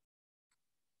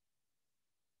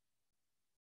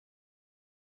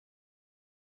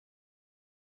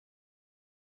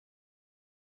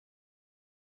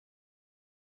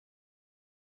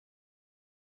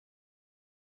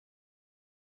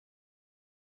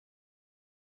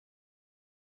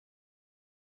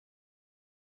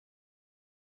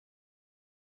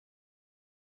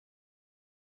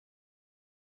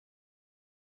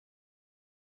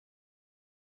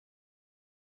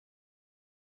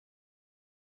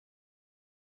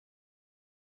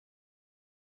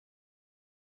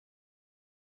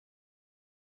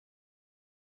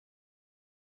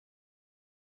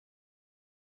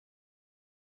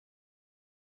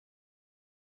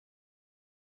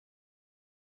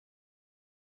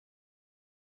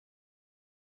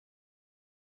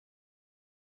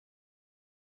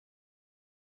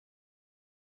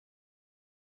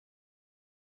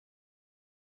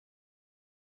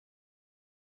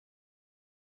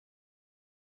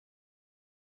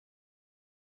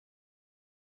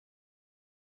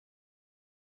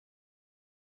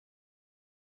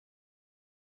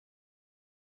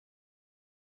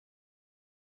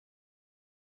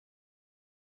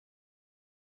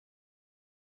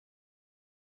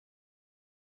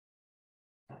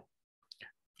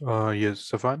 Yes,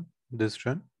 Safan, this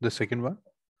one, the second one.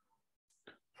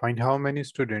 Find how many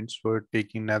students were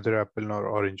taking neither apple nor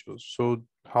orange juice. So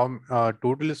how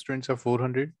total students are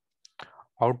 400.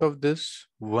 Out of this,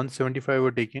 175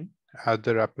 were taking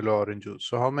either apple or orange juice.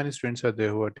 So how many students are there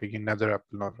who are taking neither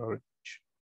apple nor orange?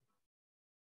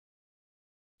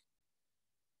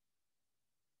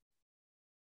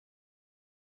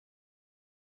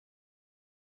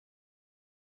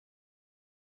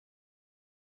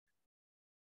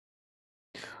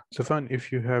 Safan,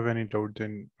 if you have any doubt,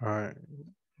 then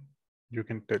you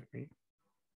can tell me.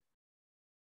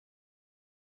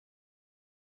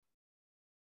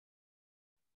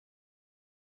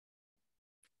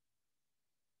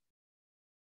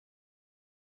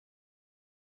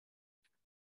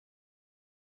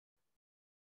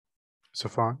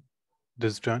 Safan,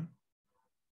 this done.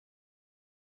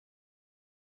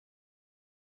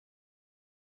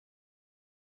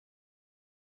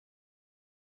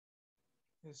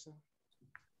 Yes, sir.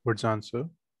 What's the answer?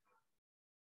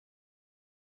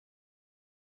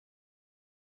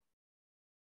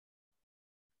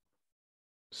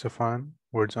 Safan,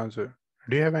 what's the answer?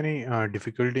 Do you have any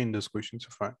difficulty in this question,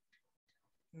 Safan?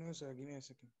 No, sir. Give me a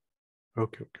second.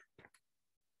 Okay, okay.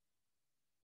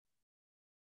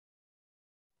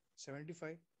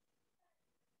 75.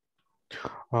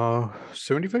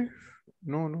 75?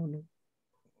 No, no, no.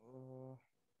 Uh,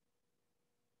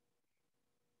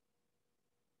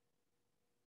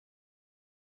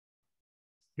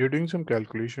 You're doing some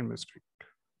calculation mistake.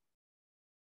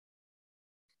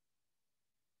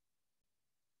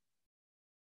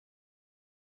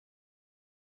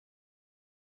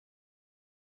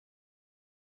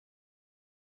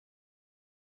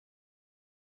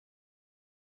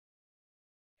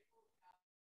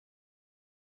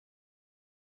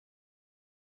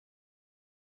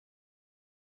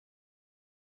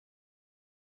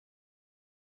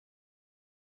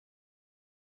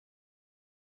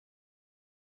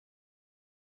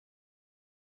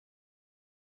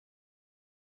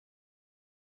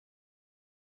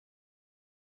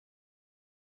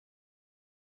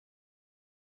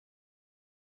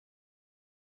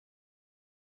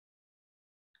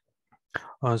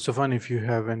 Safan, if you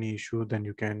have any issue, then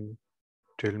you can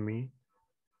tell me.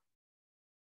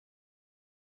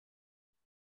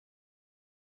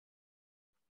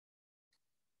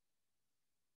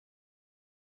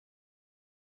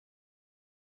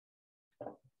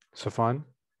 Safan,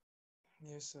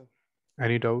 yes, sir.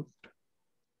 any doubt?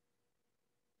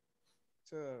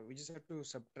 So we just have to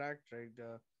subtract, right?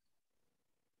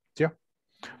 Yeah.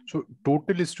 So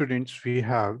total students we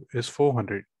have is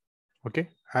 400. Okay.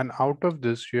 And out of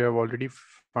this, you have already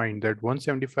find that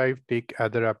 175 take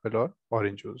either apple or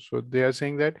orange juice. So they are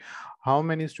saying that how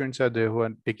many students are there who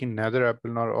are taking neither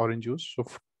apple nor orange juice? So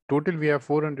total we have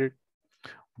 400.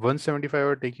 175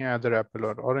 are taking either apple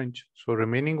or orange. So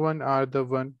remaining one are the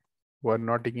one who are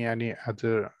not taking any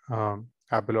other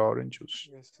apple or orange juice.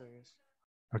 Yes, sir. Yes.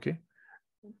 Okay.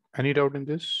 Any doubt in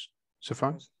this, No,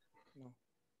 Safan? sir.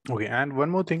 No. Okay. And one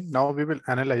more thing. Now we will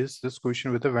analyze this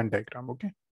question with a Venn diagram.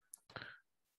 Okay.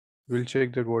 We'll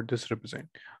check that what this represent.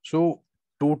 So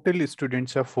total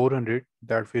students are 400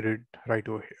 that we read right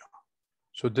over here.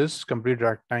 So this complete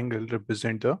rectangle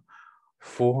represent the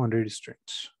 400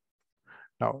 students.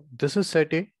 Now, this is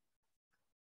set A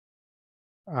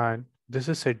and this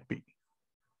is set B.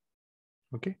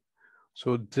 Okay.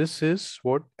 So this is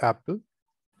what apple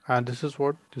and this is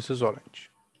what this is orange.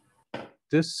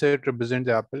 This set represents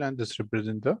the apple and this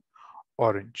represents the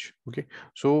orange. Okay.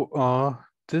 So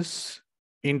this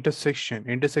intersection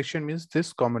means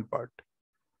this common part.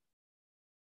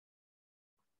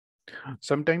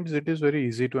 Sometimes it is very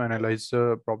easy to analyze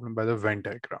the problem by the Venn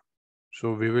diagram.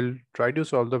 So we will try to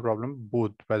solve the problem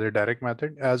both by the direct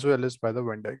method as well as by the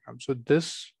Venn diagram. So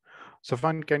this,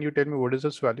 Safan, can you tell me what is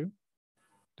this value?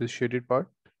 This shaded part?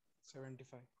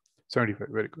 75. 75,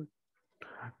 very good.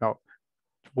 Now,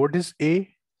 what is A?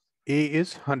 A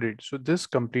is 100. So this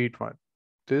complete one,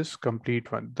 this complete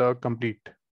one,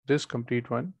 this complete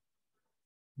one,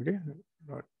 okay?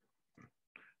 Not-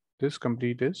 This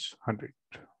complete is 100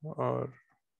 or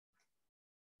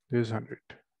this is 100.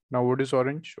 Now what is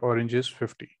orange? Orange is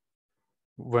 50,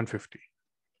 150.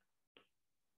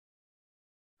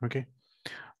 Okay.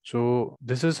 So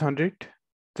this is 100.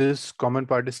 This common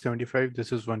part is 75.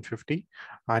 This is 150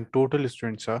 and total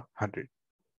students are 100.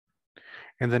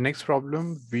 In the next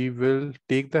problem, we will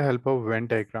take the help of Venn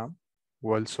diagram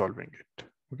while solving it.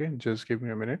 Okay, just give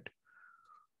me a minute.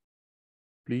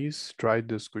 Please try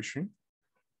this question.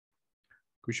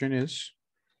 Question is,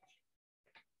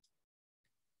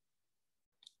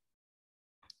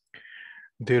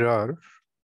 there are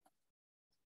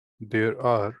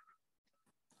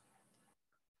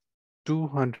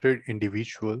 200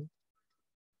 individual.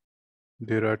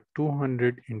 There are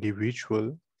 200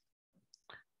 individual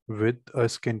with a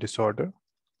skin disorder,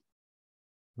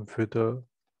 with a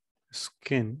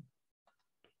skin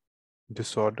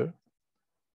disorder.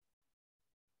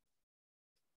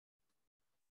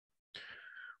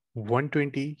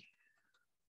 120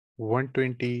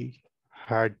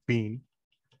 had been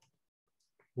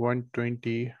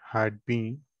 120 had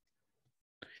been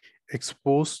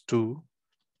exposed to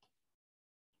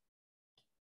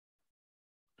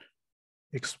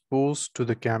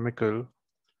the chemical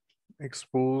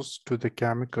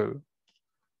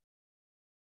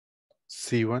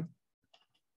C1,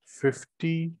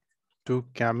 50 to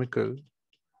chemical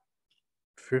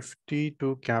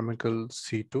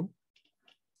C2,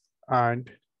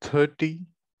 and 30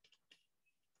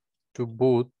 to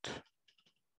both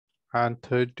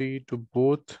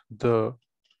the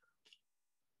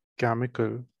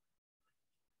chemical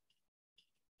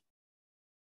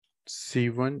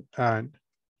C1 and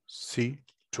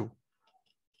C2.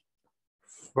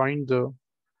 Find the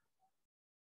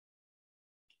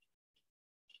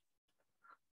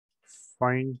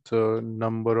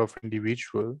number of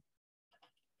individual.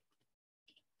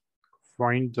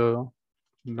 Find the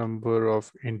number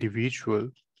of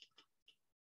individual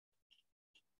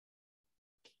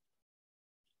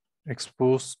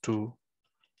exposed to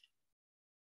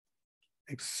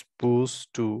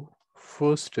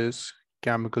first is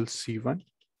chemical C1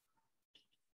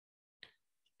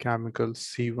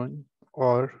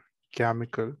 or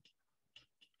chemical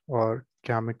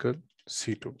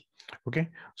C2. Okay,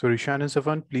 so Rishan and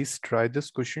Safan, please try this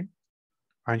question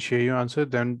and share your answer.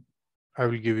 Then I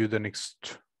will give you the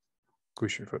next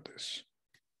question for this.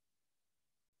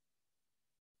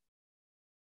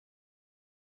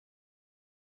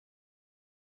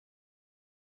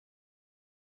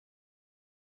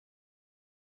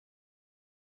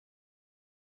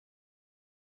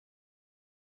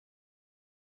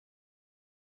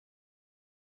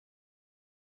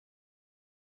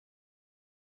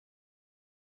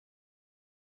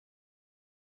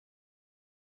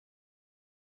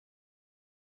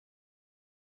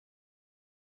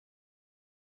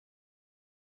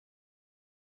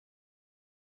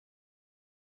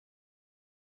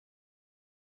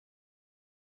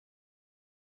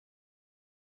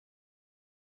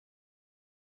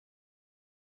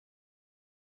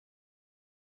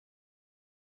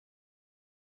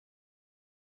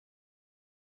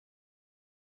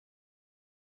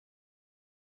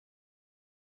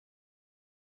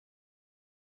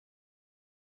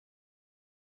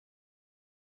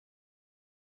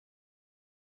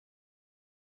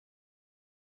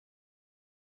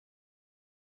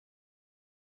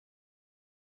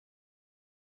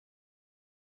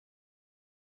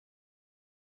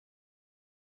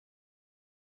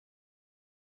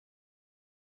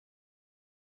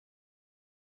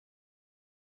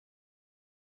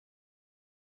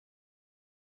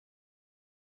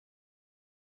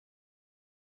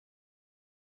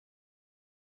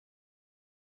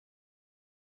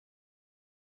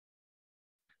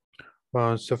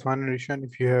 Safan and Rishan,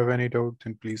 if you have any doubt,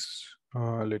 then please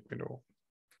let me know.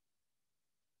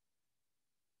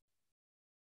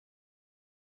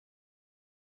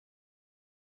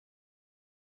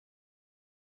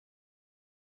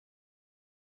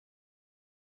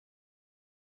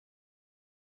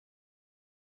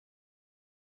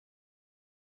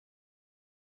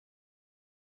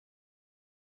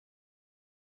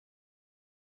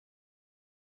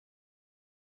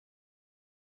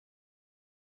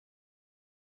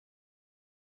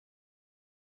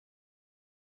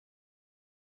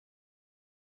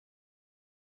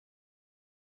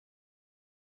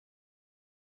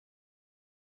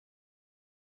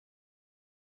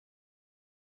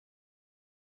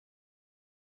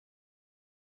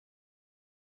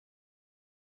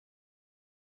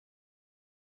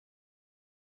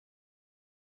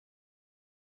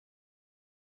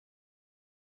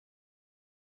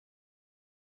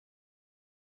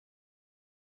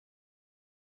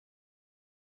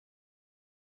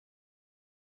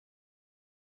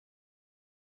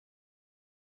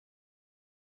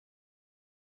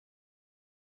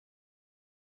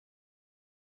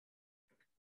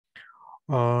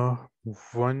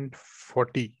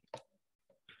 140.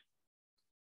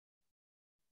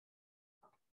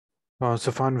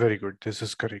 Safan, very good. This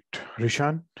is correct.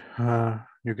 Rishan,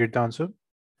 you get the answer?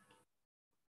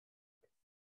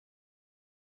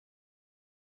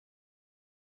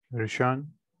 Rishan,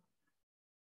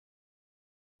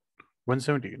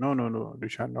 170. No, no, no.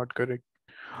 Rishan, not correct.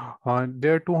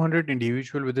 There are 200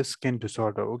 individuals with a skin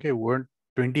disorder. Okay,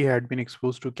 120 had been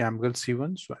exposed to chemical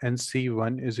C1, so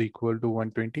NC1 is equal to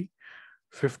 120.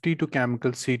 50 to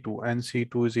chemical C2, and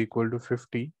C2 is equal to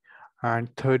 50,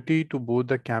 and 30 to both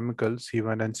the chemical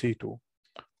C1 and C2.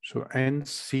 So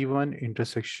NC1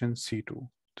 intersection C2,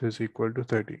 this is equal to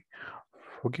 30.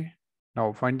 Okay,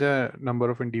 now find the number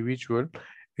of individual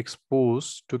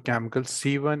exposed to chemical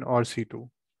C1 or C2.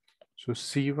 So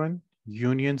C1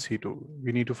 union C2,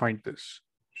 we need to find this.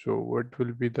 So what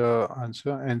will be the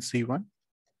answer? NC1,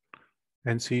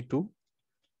 NC2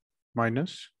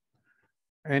 minus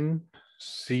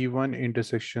NC1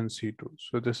 intersection C2.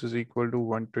 So this is equal to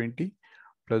 120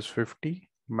 plus 50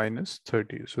 minus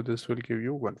 30. So this will give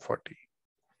you 140.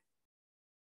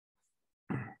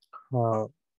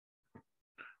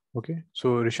 Okay,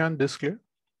 so Rishan, this clear?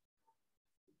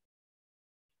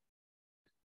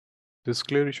 This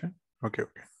clear, Rishan? Okay,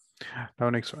 okay. Now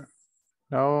next one.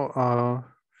 Now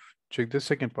check the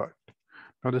second part.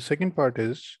 Now the second part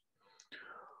is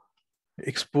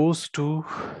exposed to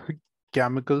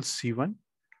chemical C1,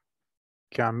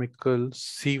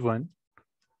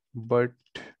 but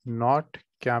not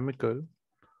chemical,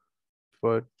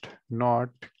 but not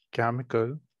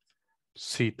chemical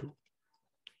C2.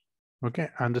 Okay,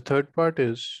 and the third part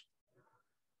is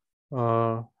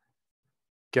uh,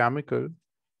 chemical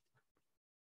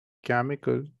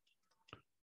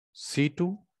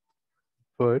C2,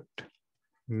 but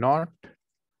not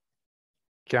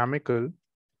chemical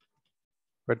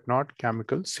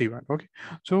C1. Okay,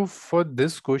 so for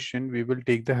this question we will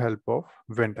take the help of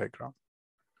Venn diagram.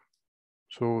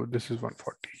 So this is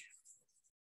 140.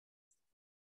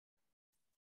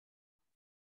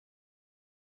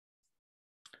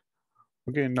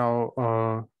 Okay,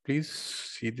 now please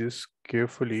see this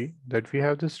carefully, that we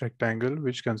have this rectangle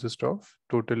which consists of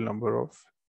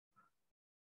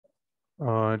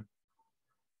uh,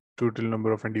 total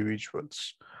number of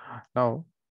individuals. Now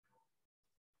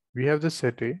we have the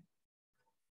set A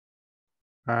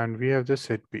and we have the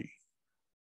set B.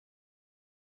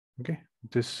 Okay,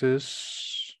 this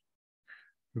is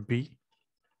B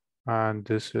and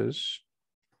this is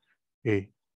A.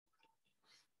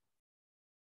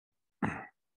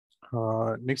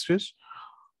 Next is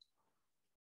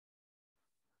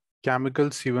chemical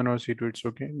C1 or C2. It's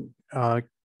okay.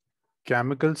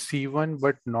 Chemical C1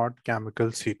 but not chemical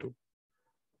C2.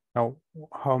 Now,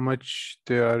 how much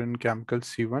they are in chemical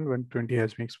C1 when 20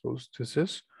 has been exposed? This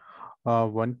is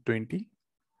 120,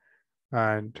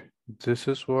 and this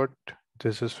is what?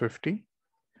 This is 50,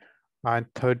 and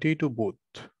 30 to both.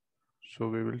 So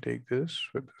we will take this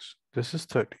with this. This is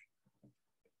 30.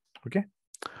 Okay.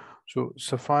 So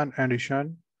Safan and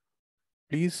Ishan,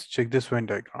 please check this Venn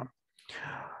diagram.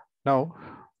 Now,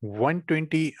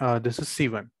 120, this is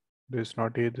C1. This is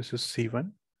not A, this is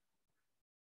C1.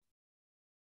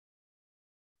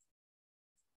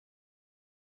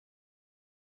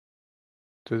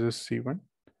 This is C1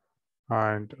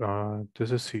 and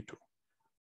this is C2.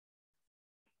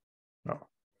 Now,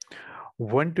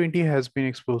 120 has been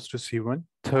exposed to C1,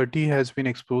 30 has been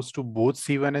exposed to both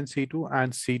C1 and C2,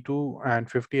 and C2 and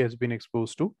 50 has been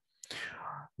exposed to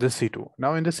the C2.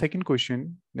 Now in the second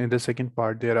question, in the second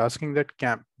part, they are asking that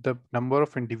the number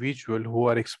of individuals who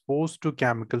are exposed to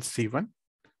chemical C1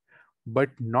 but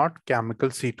not chemical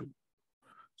C2.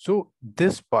 So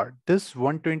this part, this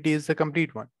 120 is the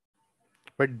complete one.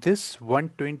 But this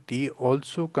 120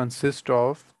 also consists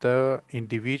of the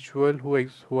individual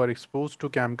who are exposed to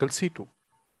chemical C2,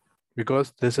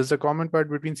 because this is a common part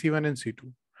between C1 and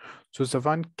C2. So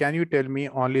Safan, can you tell me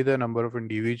only the number of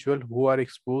individuals who are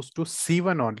exposed to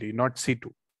C1 only, not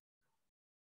C2?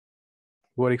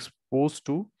 Who are exposed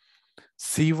to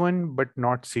C1 but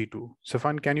not C2.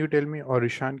 Safan, can you tell me, or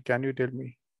Ishan, can you tell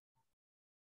me?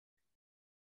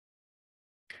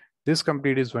 This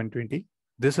complete is 120.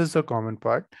 This is the common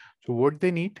part. So what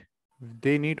they need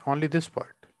only this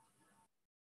part.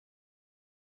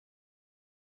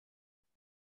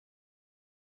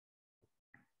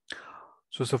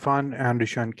 So Safan and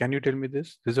Ishan, can you tell me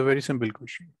this? This is a very simple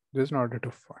question. This is not a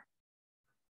tough one.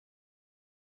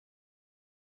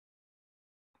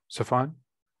 Safan,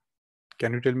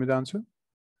 can you tell me the answer?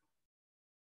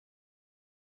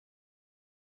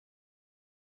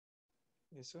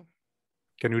 Yes, sir.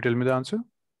 Can you tell me the answer?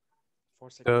 For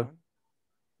second The one.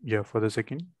 Yeah, for the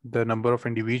second, the number of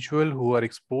individual who are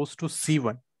exposed to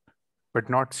C1 but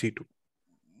not C2.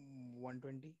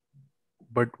 120.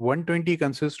 But 120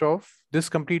 consists of this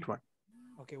complete one.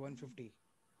 Okay, 150.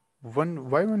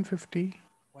 Why 150?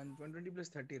 120 plus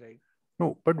 30, right?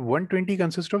 No, but 120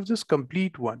 consists of this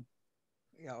complete one.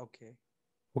 Yeah, okay.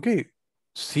 Okay,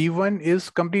 C1 is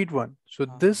complete one. So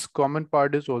Uh-huh. this common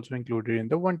part is also included in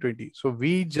the 120. So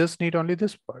we just need only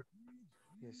this part.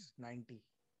 Yes, 90.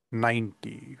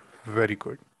 90. Very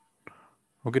good.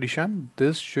 Okay, Rishan,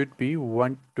 this should be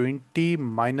 120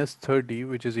 minus 30,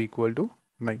 which is equal to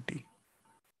 90.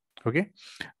 Okay.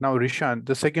 Now, Rishan,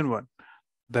 the second one,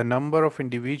 the number of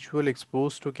individual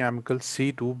exposed to chemical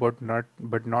C2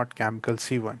 but not chemical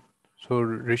C1. So,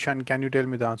 Rishan, can you tell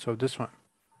me the answer of this one?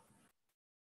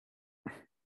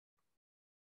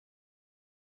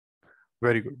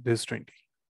 Very good. This is 20.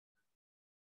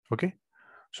 Okay.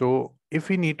 So if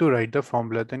we need to write the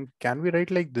formula, then can we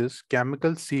write like this?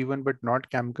 Chemical C1 but not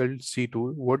chemical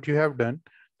C2. What you have done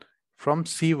from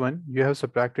C1, you have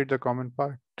subtracted the common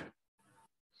part.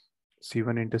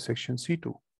 C1 intersection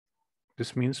C2.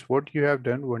 This means what you have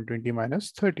done 120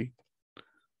 minus 30.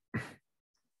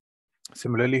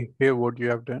 Similarly, here what you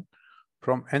have done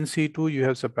from NC2, you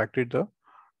have subtracted the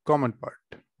common part.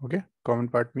 Okay, common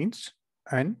part means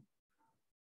N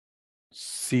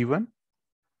C1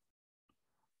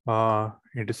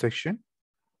 intersection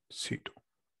C2.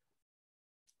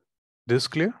 This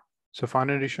clear? Safan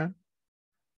and Rishan?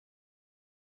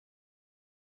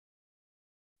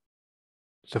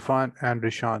 Safan and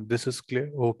Rishan, this is clear?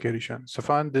 Okay, Rishan.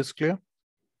 Safan, this clear?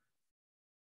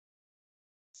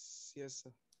 Yes,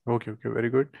 sir. Okay, very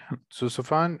good. So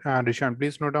Safan and Rishan,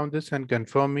 please note down this and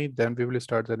confirm me, then we will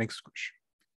start the next question.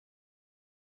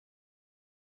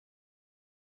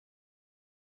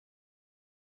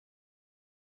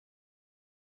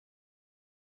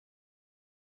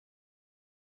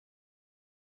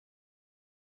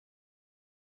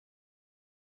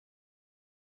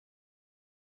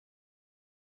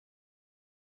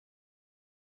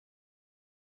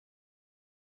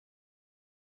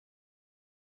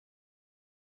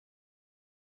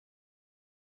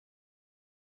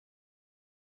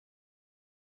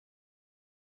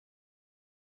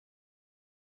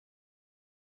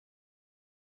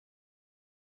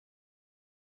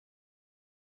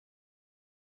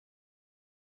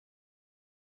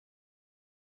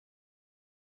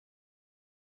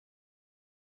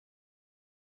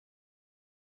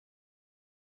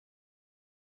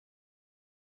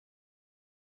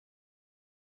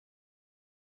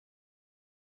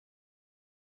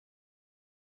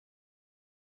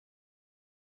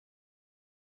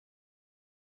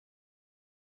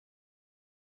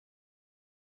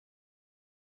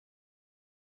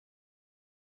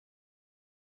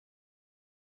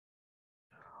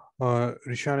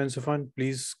 Rishan and Safan,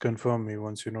 please confirm me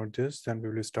once you note this, then we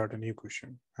will start a new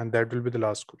question. And that will be the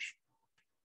last question.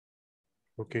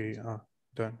 Okay, Yes.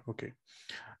 done. Okay.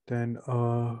 Then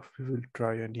we will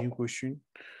try a new question.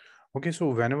 Okay, so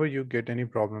whenever you get any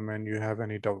problem and you have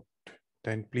any doubt,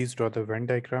 then please draw the Venn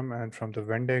diagram, and from the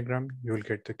Venn diagram, you will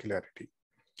get the clarity.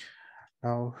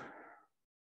 Now,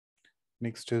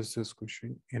 next is this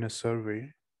question. In a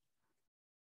survey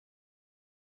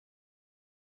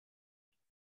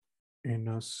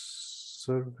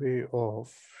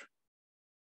of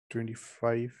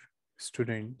 25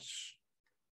 students,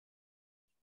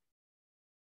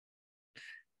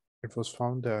 it was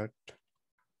found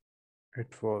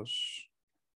it was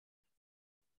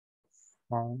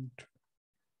found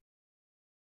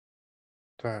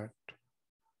that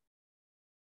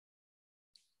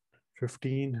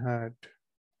 15 had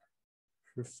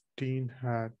 15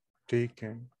 had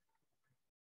taken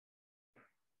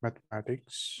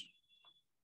mathematics,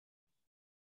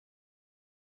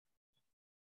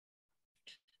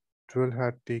 12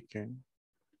 had taken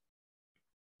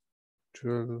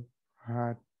 12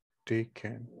 had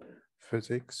taken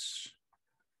physics,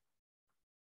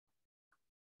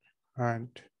 and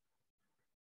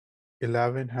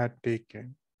 11 had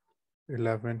taken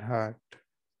 11 had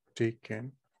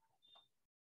taken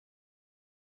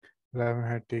 11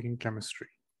 had taken chemistry.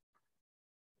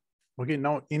 Okay,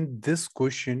 now in this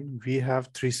question we have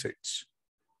three sets.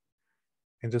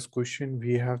 In this question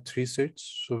we have three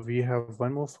sets, so we have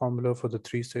one more formula for the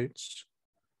three sets,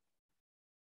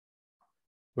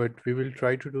 but we will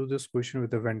try to do this question with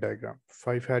the Venn diagram.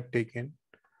 5 had taken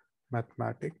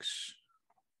mathematics,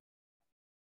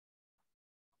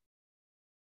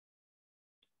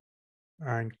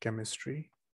 and chemistry.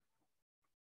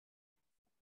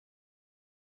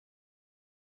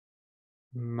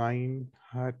 9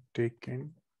 had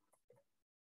taken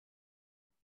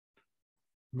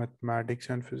mathematics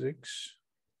and physics,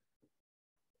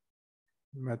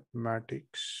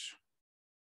 mathematics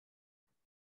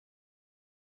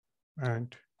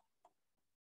and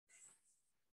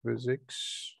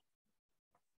physics.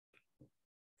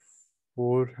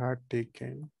 4 had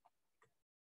taken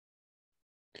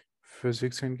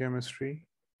physics and chemistry.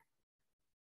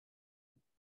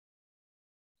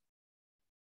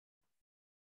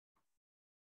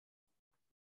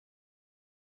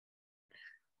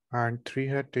 And 3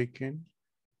 had taken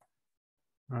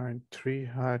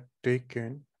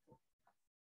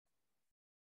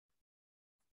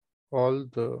all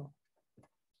the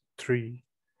 3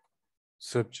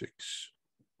 subjects.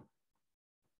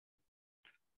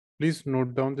 Please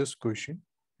note down this question,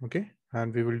 okay?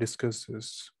 And we will discuss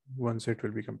this once it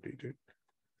will be completed.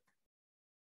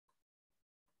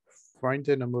 Find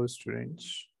the number of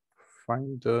students.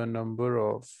 Find the number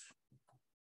of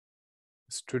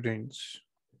students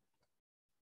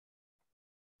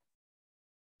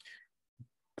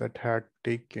that had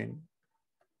taken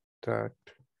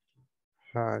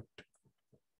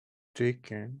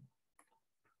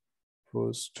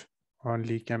first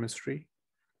only chemistry,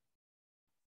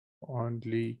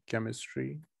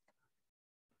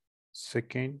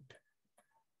 second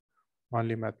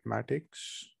only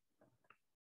mathematics,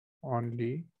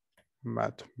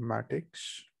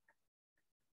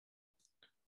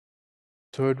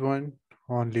 third one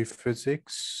only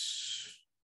physics,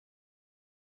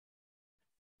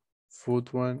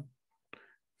 fourth one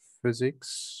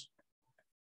physics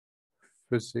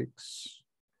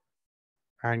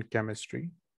and chemistry,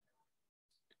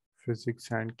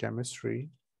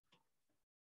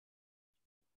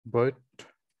 but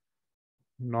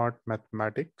not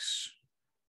mathematics.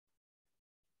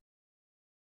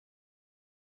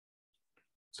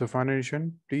 So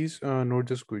foundation, please note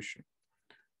this question.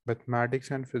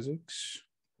 Mathematics and physics,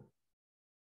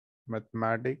 but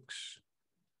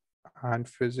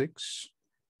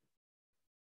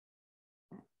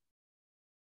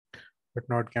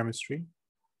not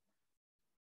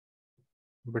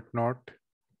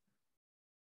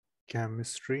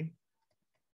chemistry,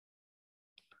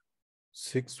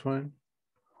 Sixth one,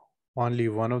 only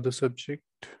one of the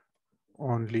subject.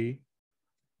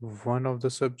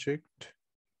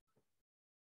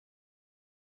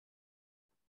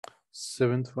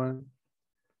 Seventh one,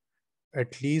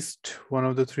 at least one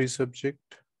of the 3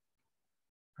 subject.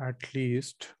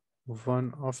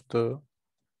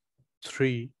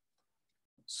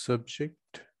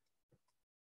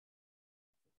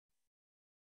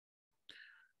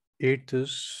 Eighth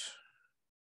is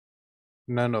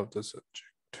none of the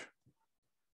subject.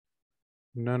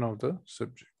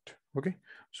 Okay,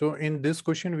 so in this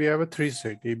question we have a 3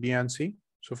 set, A, B and C.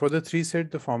 So for the 3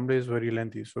 set, the formula is very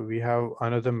lengthy, so we have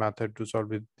another method to solve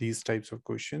with these types of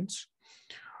questions.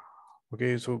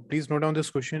 Okay, so please note down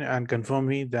this question and confirm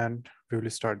me, then we will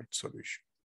start its solution.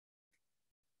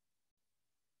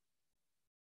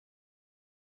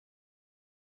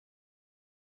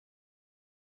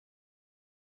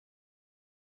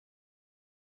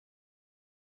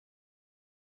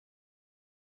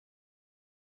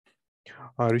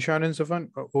 Rishan and Safan,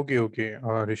 okay.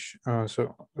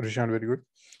 So Rishan, very good.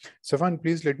 Safan,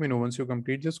 please let me know once you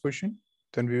complete this question,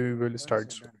 then we will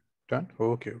start. Sir, Done?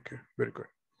 Okay, very good.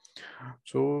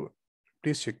 So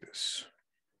please check this.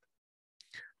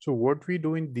 So what we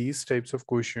do in these types of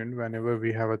question, whenever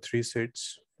we have a 3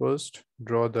 sets, first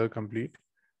draw the complete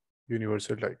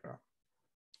universal diagram.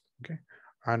 Okay,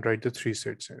 and write the 3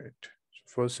 sets in it. So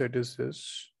first set is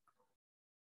this.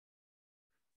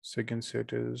 Second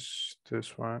set is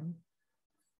this one.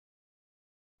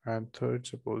 And third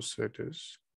suppose set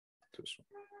is this one.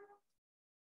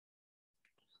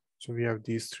 So we have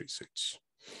these 3 sets.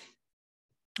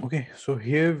 Okay, so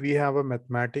here we have a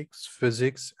mathematics,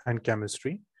 physics, and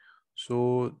chemistry.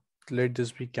 So let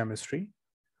this be chemistry.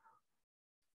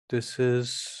 This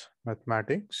is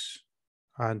mathematics,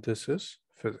 and this is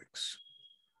physics.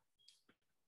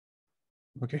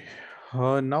 Okay,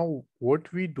 now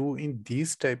what we do in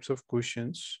these types of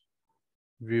questions,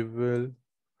 we will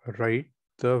write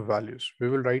the values. We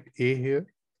will write A here,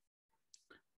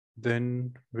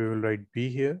 then we will write B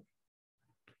here,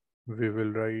 we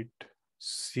will write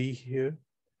C here,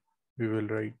 we will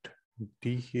write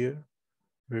D here,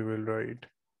 we will write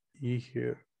E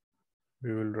here,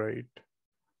 we will write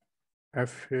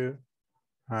F here,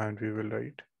 and we will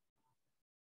write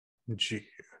G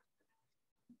here.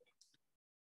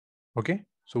 Okay,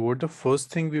 so what the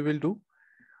first thing we will do?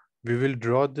 We will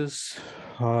draw this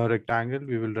rectangle.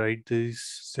 We will write these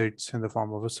sets in the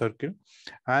form of a circle.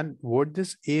 And what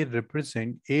this A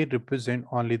represent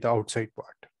only the outside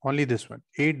part. only this one.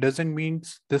 A doesn't mean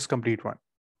this complete one.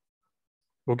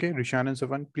 Okay, Rishan and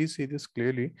Savan, please see this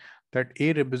clearly that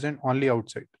A represent only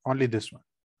outside, only this one.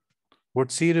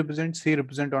 What C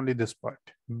represent only this part.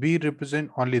 B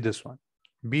represent only this one.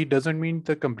 B doesn't mean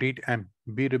the complete M.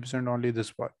 B represent only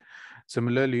this part.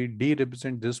 Similarly, D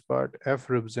represent this part, F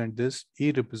represent this,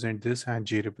 E represent this, and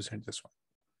G represent this one.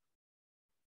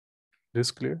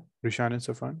 This clear, Rishan and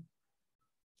Safan?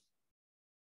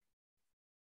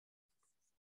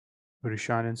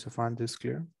 Rishan and Safan, this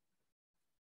clear?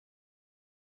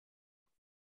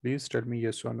 Please tell me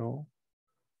yes or no.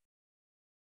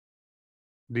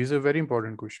 These are very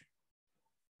important questions.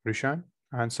 Rishan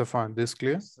and Safan, this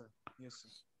clear? Yes, sir. Yes,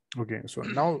 sir. Okay, so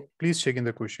now please check in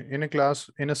the question. In a class,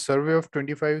 in a survey of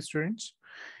 25 students,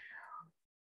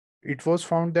 it was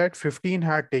found that 15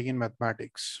 had taken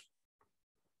mathematics.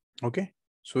 Okay,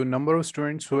 so number of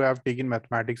students who have taken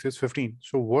mathematics is 15.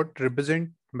 So what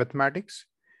represent mathematics?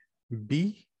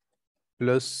 B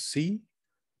plus C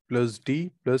plus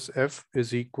D plus F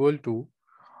is equal to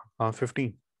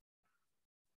 15.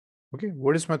 Okay,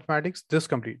 what is mathematics? This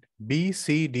complete B,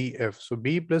 C, D, F. So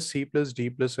B plus C plus D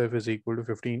plus F is equal to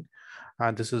 15.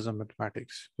 And this is a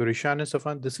mathematics. So Rishan and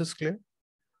Safan, this is clear?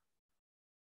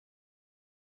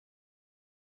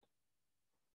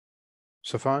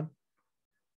 Safan,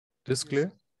 this Yes,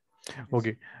 clear? sir. Yes.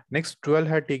 Okay, next 12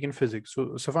 had taken physics.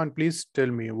 So Safan, please tell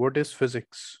me what is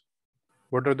physics?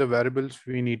 What are the variables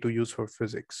we need to use for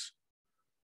physics?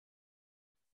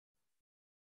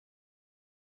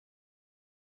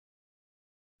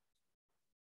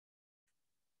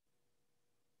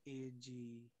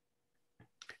 AG,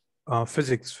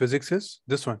 Physics is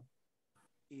this one.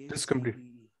 This complete.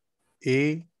 ACD.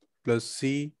 A plus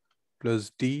C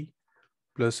plus D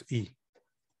plus E.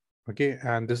 Okay,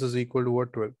 and this is equal to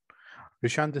what? 12.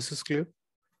 Rishan, this is clear?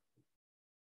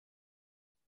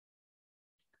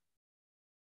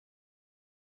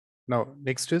 Now,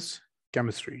 next is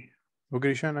chemistry.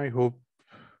 Okay, Rishan, I hope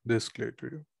this is clear to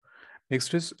you.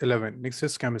 Next is 11. Next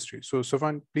is chemistry. So,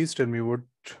 Safan, please tell me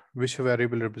which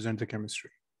variable represents the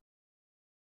chemistry?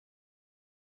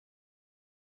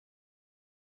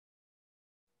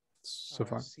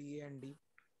 Safan. C and D.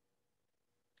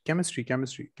 Chemistry.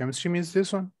 Chemistry means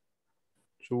this one.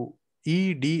 So,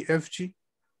 E, D, F, G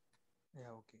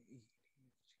Yeah, okay. E.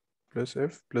 plus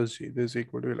F plus G. This is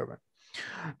equal to 11.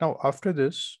 Now, after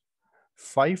this,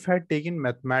 5 had taken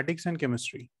mathematics and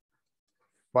chemistry.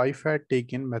 5 had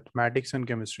taken mathematics and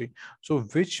chemistry. So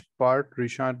which part,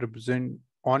 Rishan, represent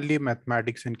only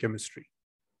mathematics and chemistry?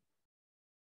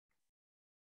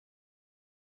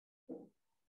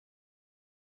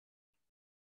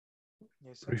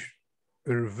 Yes, sir.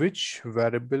 Which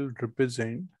variable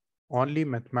represent only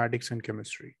mathematics and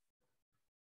chemistry?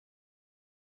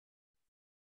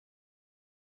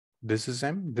 This is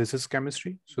M, this is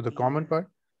chemistry. So the D common and part,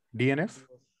 D and F. D F.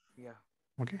 Yeah.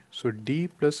 Okay, so D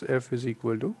plus F is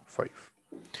equal to 5.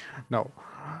 Now,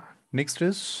 next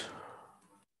is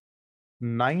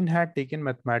 9 had taken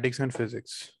mathematics and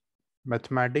physics.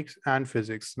 Mathematics and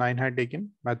physics. 9 had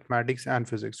taken mathematics and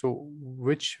physics. So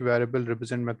which variable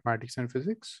represent mathematics and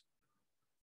physics?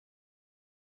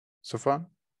 Safan?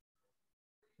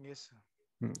 Yes,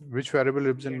 sir. Which variable C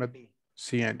represent and D.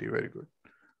 C and D? Very good.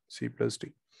 C plus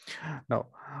D. Now,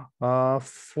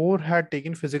 4 had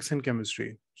taken physics and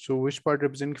chemistry. So which part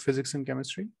represent physics and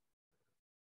chemistry?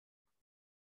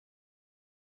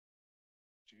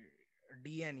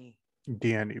 D and E.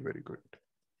 D and E. Very good.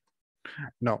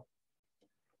 Now,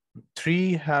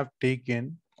 3 have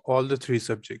taken all the 3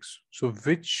 subjects. So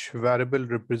which variable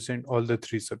represent all the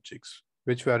 3 subjects?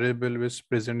 Which variable is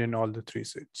present in all the 3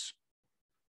 sets?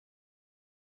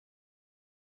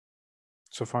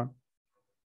 Safan?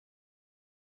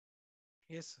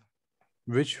 Yes, sir.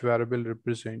 Which variable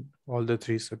represent all the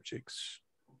 3 subjects?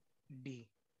 D.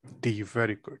 D,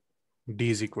 very good. D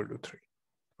is equal to 3.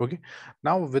 Okay.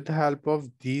 Now with the help of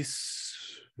these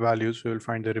values, we will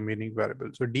find the remaining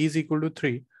variables. So D is equal to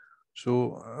 3.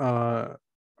 So,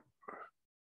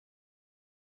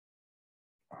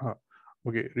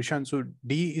 okay, Rishan, so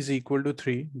D is equal to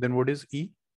 3. Then what is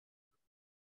E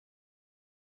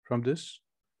from this?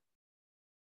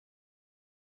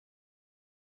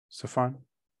 Safan?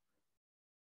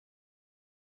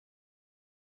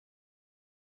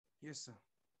 Yes, sir.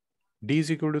 D is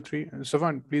equal to 3.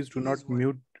 Savan, please do D not is 1.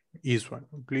 mute is 1.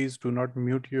 Please do not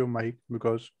mute your mic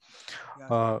because Yeah,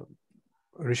 sir.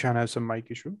 Rishan has some mic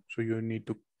issue. So you need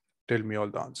to tell me all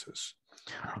the answers.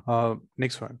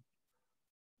 Next one.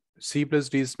 C plus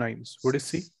D is 9. What is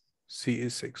C? 6. C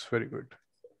is 6. Very good.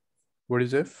 What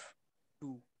is F?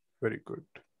 2. Very good.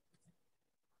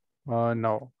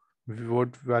 Now,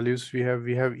 What values we have?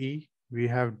 We have E, we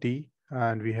have D,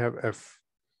 and we have F.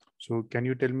 So can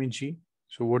you tell me G?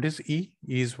 So what is E?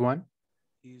 E is 1,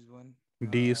 E is 1,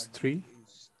 D is D 3,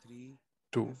 is 3,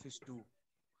 2. F is 2,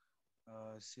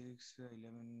 6,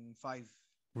 11, 5.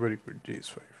 Very good, G is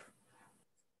 5.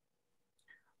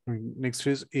 Next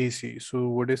is AC. So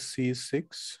what is C is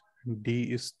 6,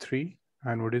 D is 3,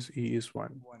 and what is E is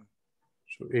 1. 1.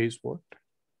 So A is what?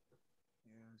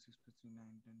 6 plus 3,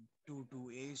 9, 10. 2, 2.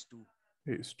 A is 2.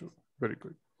 A is 2. Very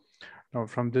good. Now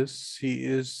from this, C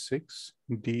is 6,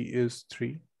 D is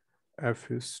 3, F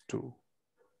is 2.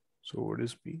 So what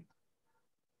is B?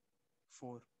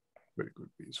 4. Very good,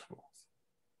 B is 4.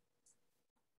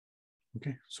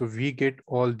 Okay, so we get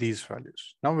all these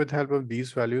values. Now with help of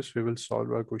these values, we will solve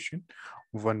our question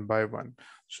one by one.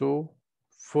 So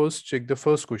first check the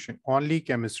first question, only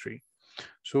chemistry.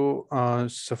 So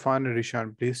Safan and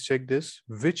Rishan, please check this.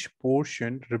 Which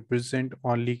portion represent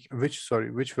only, which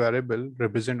variable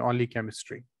represent only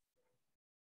chemistry?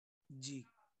 G.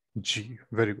 G,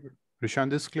 very good. Rishan,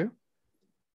 this clear?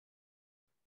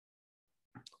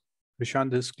 Rishan,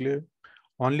 this clear?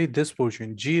 Only this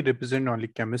portion, G represent only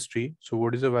chemistry. So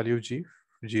what is the value of G?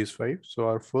 G is 5. So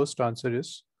our first answer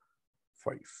is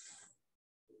 5.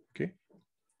 Okay.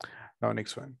 Now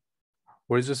next one.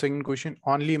 What is the second question?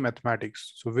 Only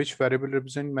mathematics. So which variable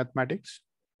represent mathematics?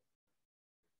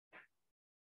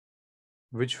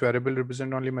 Which variable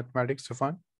represent only mathematics,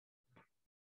 Safan?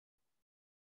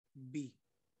 B.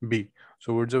 B.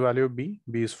 So what's the value of B?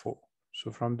 B is 4.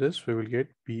 So from this, we will get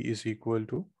B is equal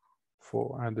to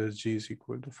 4 and this G is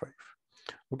equal to 5.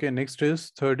 Okay, next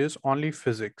is third is only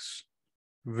physics.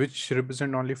 Which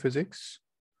represent only physics?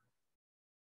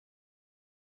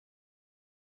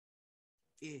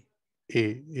 A.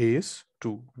 A is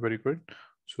 2. Very good.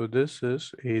 So this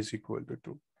is A is equal to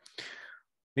 2.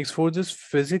 Next fourth is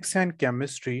physics and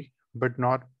chemistry, but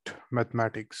not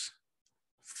mathematics.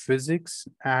 Physics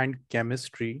and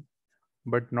chemistry,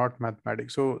 but not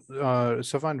mathematics. So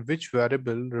Safan, which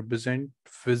variable represent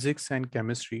physics and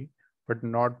chemistry, but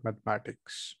not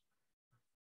mathematics?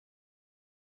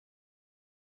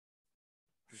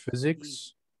 E.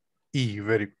 Physics, E,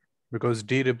 very good. Because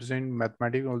D represent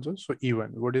mathematics also. So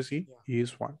E1. What is E? Yeah. E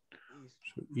is 1. E is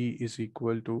So E is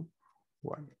equal to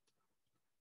 1.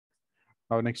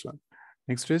 Now next one.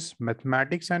 Next is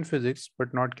mathematics and physics,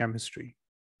 but not chemistry.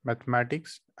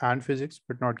 Mathematics and physics,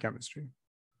 but not chemistry.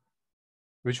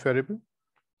 Which variable?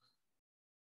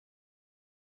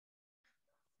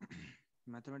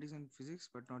 mathematics and physics,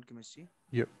 but not chemistry.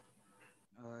 Yep.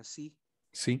 C.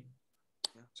 C.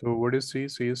 Yeah. So what is C?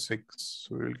 C is 6.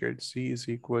 So we will get C is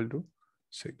equal to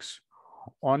 6.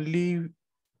 Only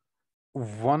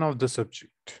one of the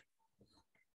subject.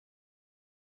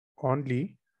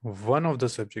 Only one of the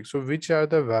subjects. So which are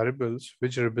the variables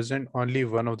which represent only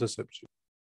one of the subject?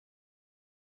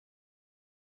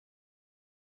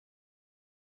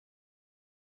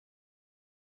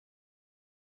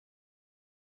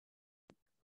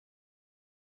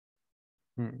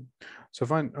 So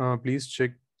fine, please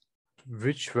check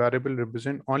which variable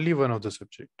represent only one of the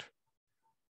subject.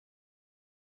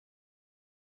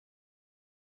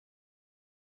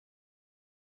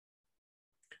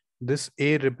 This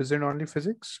A represent only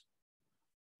physics,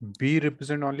 B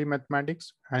represent only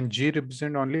mathematics, and G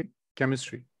represent only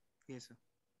chemistry. Yes, sir.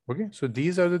 Okay, so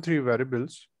these are the three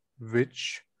variables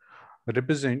which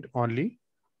represent only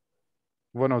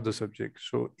one of the subjects.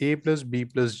 So A plus B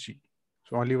plus G.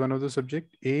 So only one of the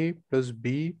subject, A plus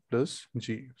B plus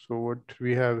G. So what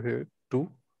we have here, 2,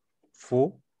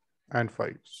 4, and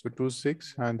 5. So 2,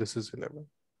 6, and this is 11.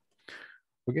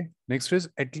 Okay, next is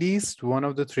at least one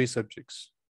of the three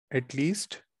subjects. At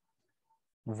least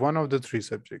one of the three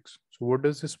subjects. So what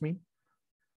does this mean?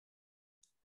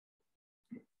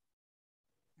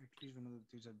 At least one of the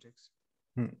three subjects.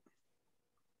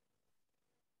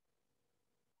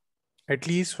 At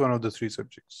least one of the three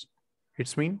subjects.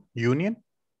 It's mean union.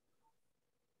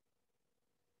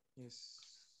 Yes.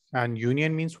 And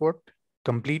union means what?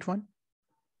 Complete one.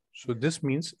 So Yes. this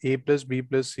means A plus B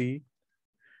plus C.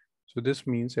 So this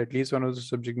means at least one of the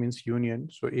subject means union.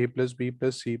 So A plus B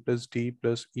plus C plus D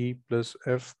plus E plus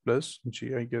F plus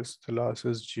G. I guess the last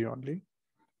is G only.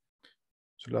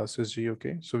 So last is G,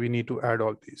 okay. So we need to add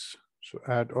all these. So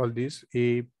add all these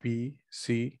A, B,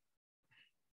 C.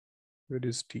 Where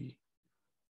is D?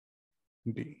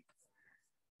 D.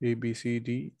 A, B, C,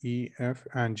 D, E, F,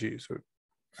 and G. So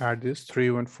add this 3,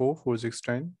 1, 4, 4, 6,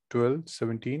 10, 12,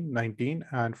 17, 19,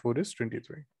 and 4 is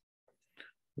 23.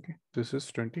 Okay, this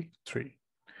is 23.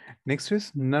 Next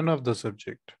is none of the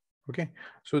subject. Okay,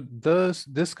 so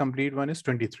this complete one is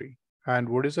 23. And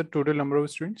what is the total number of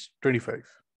students? 25.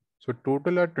 So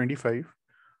total are 25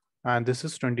 and this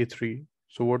is 23.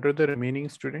 So what are the remaining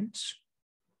students?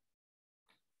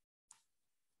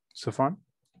 Safan?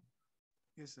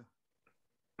 Yes, sir.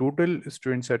 Total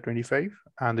students are 25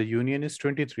 and the union is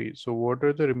 23. So what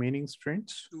are the remaining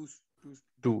students? Two.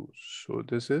 2. So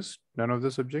this is none of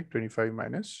the subject, 25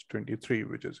 minus 23,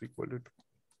 which is equal to 2.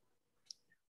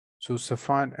 So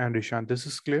Safan and Rishan, this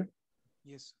is clear?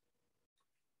 Yes.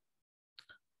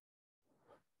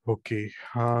 Okay.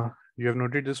 You have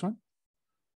noted this one?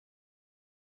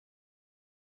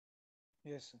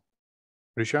 Yes, sir.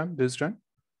 Rishan, this done?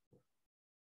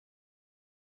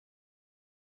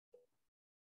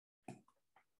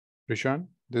 Rishan,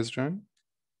 this done?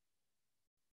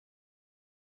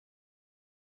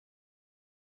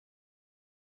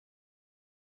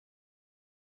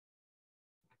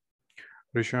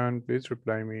 Rishan, please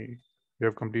reply me. You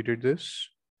have completed this?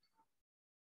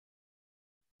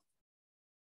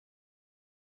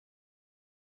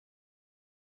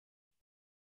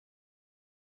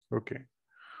 Okay.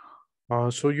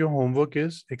 So your homework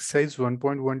is exercise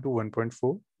 1.1 to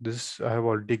 1.4. This I have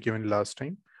already given last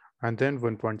time. And then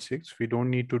 1.6. We don't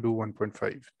need to do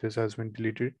 1.5. This has been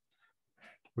deleted.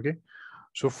 Okay.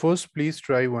 So first, please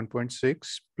try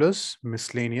 1.6 plus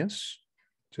miscellaneous.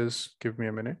 Just give me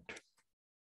a minute.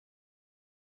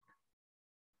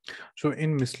 So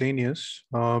in miscellaneous,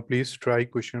 please try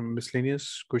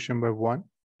miscellaneous question by 1.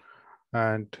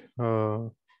 And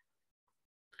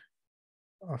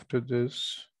after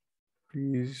this,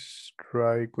 please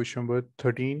try question number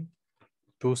 13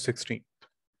 to 16.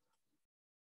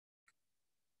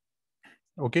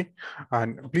 Okay.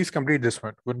 And please complete this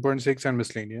one, 1.6 and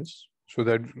miscellaneous, so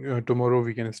that tomorrow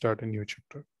we can start a new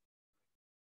chapter.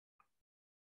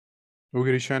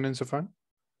 Okay, Rishan and Safan?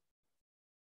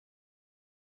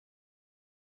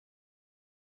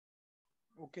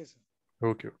 Okay, sir.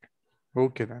 Okay, okay.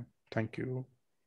 Okay then. Thank you.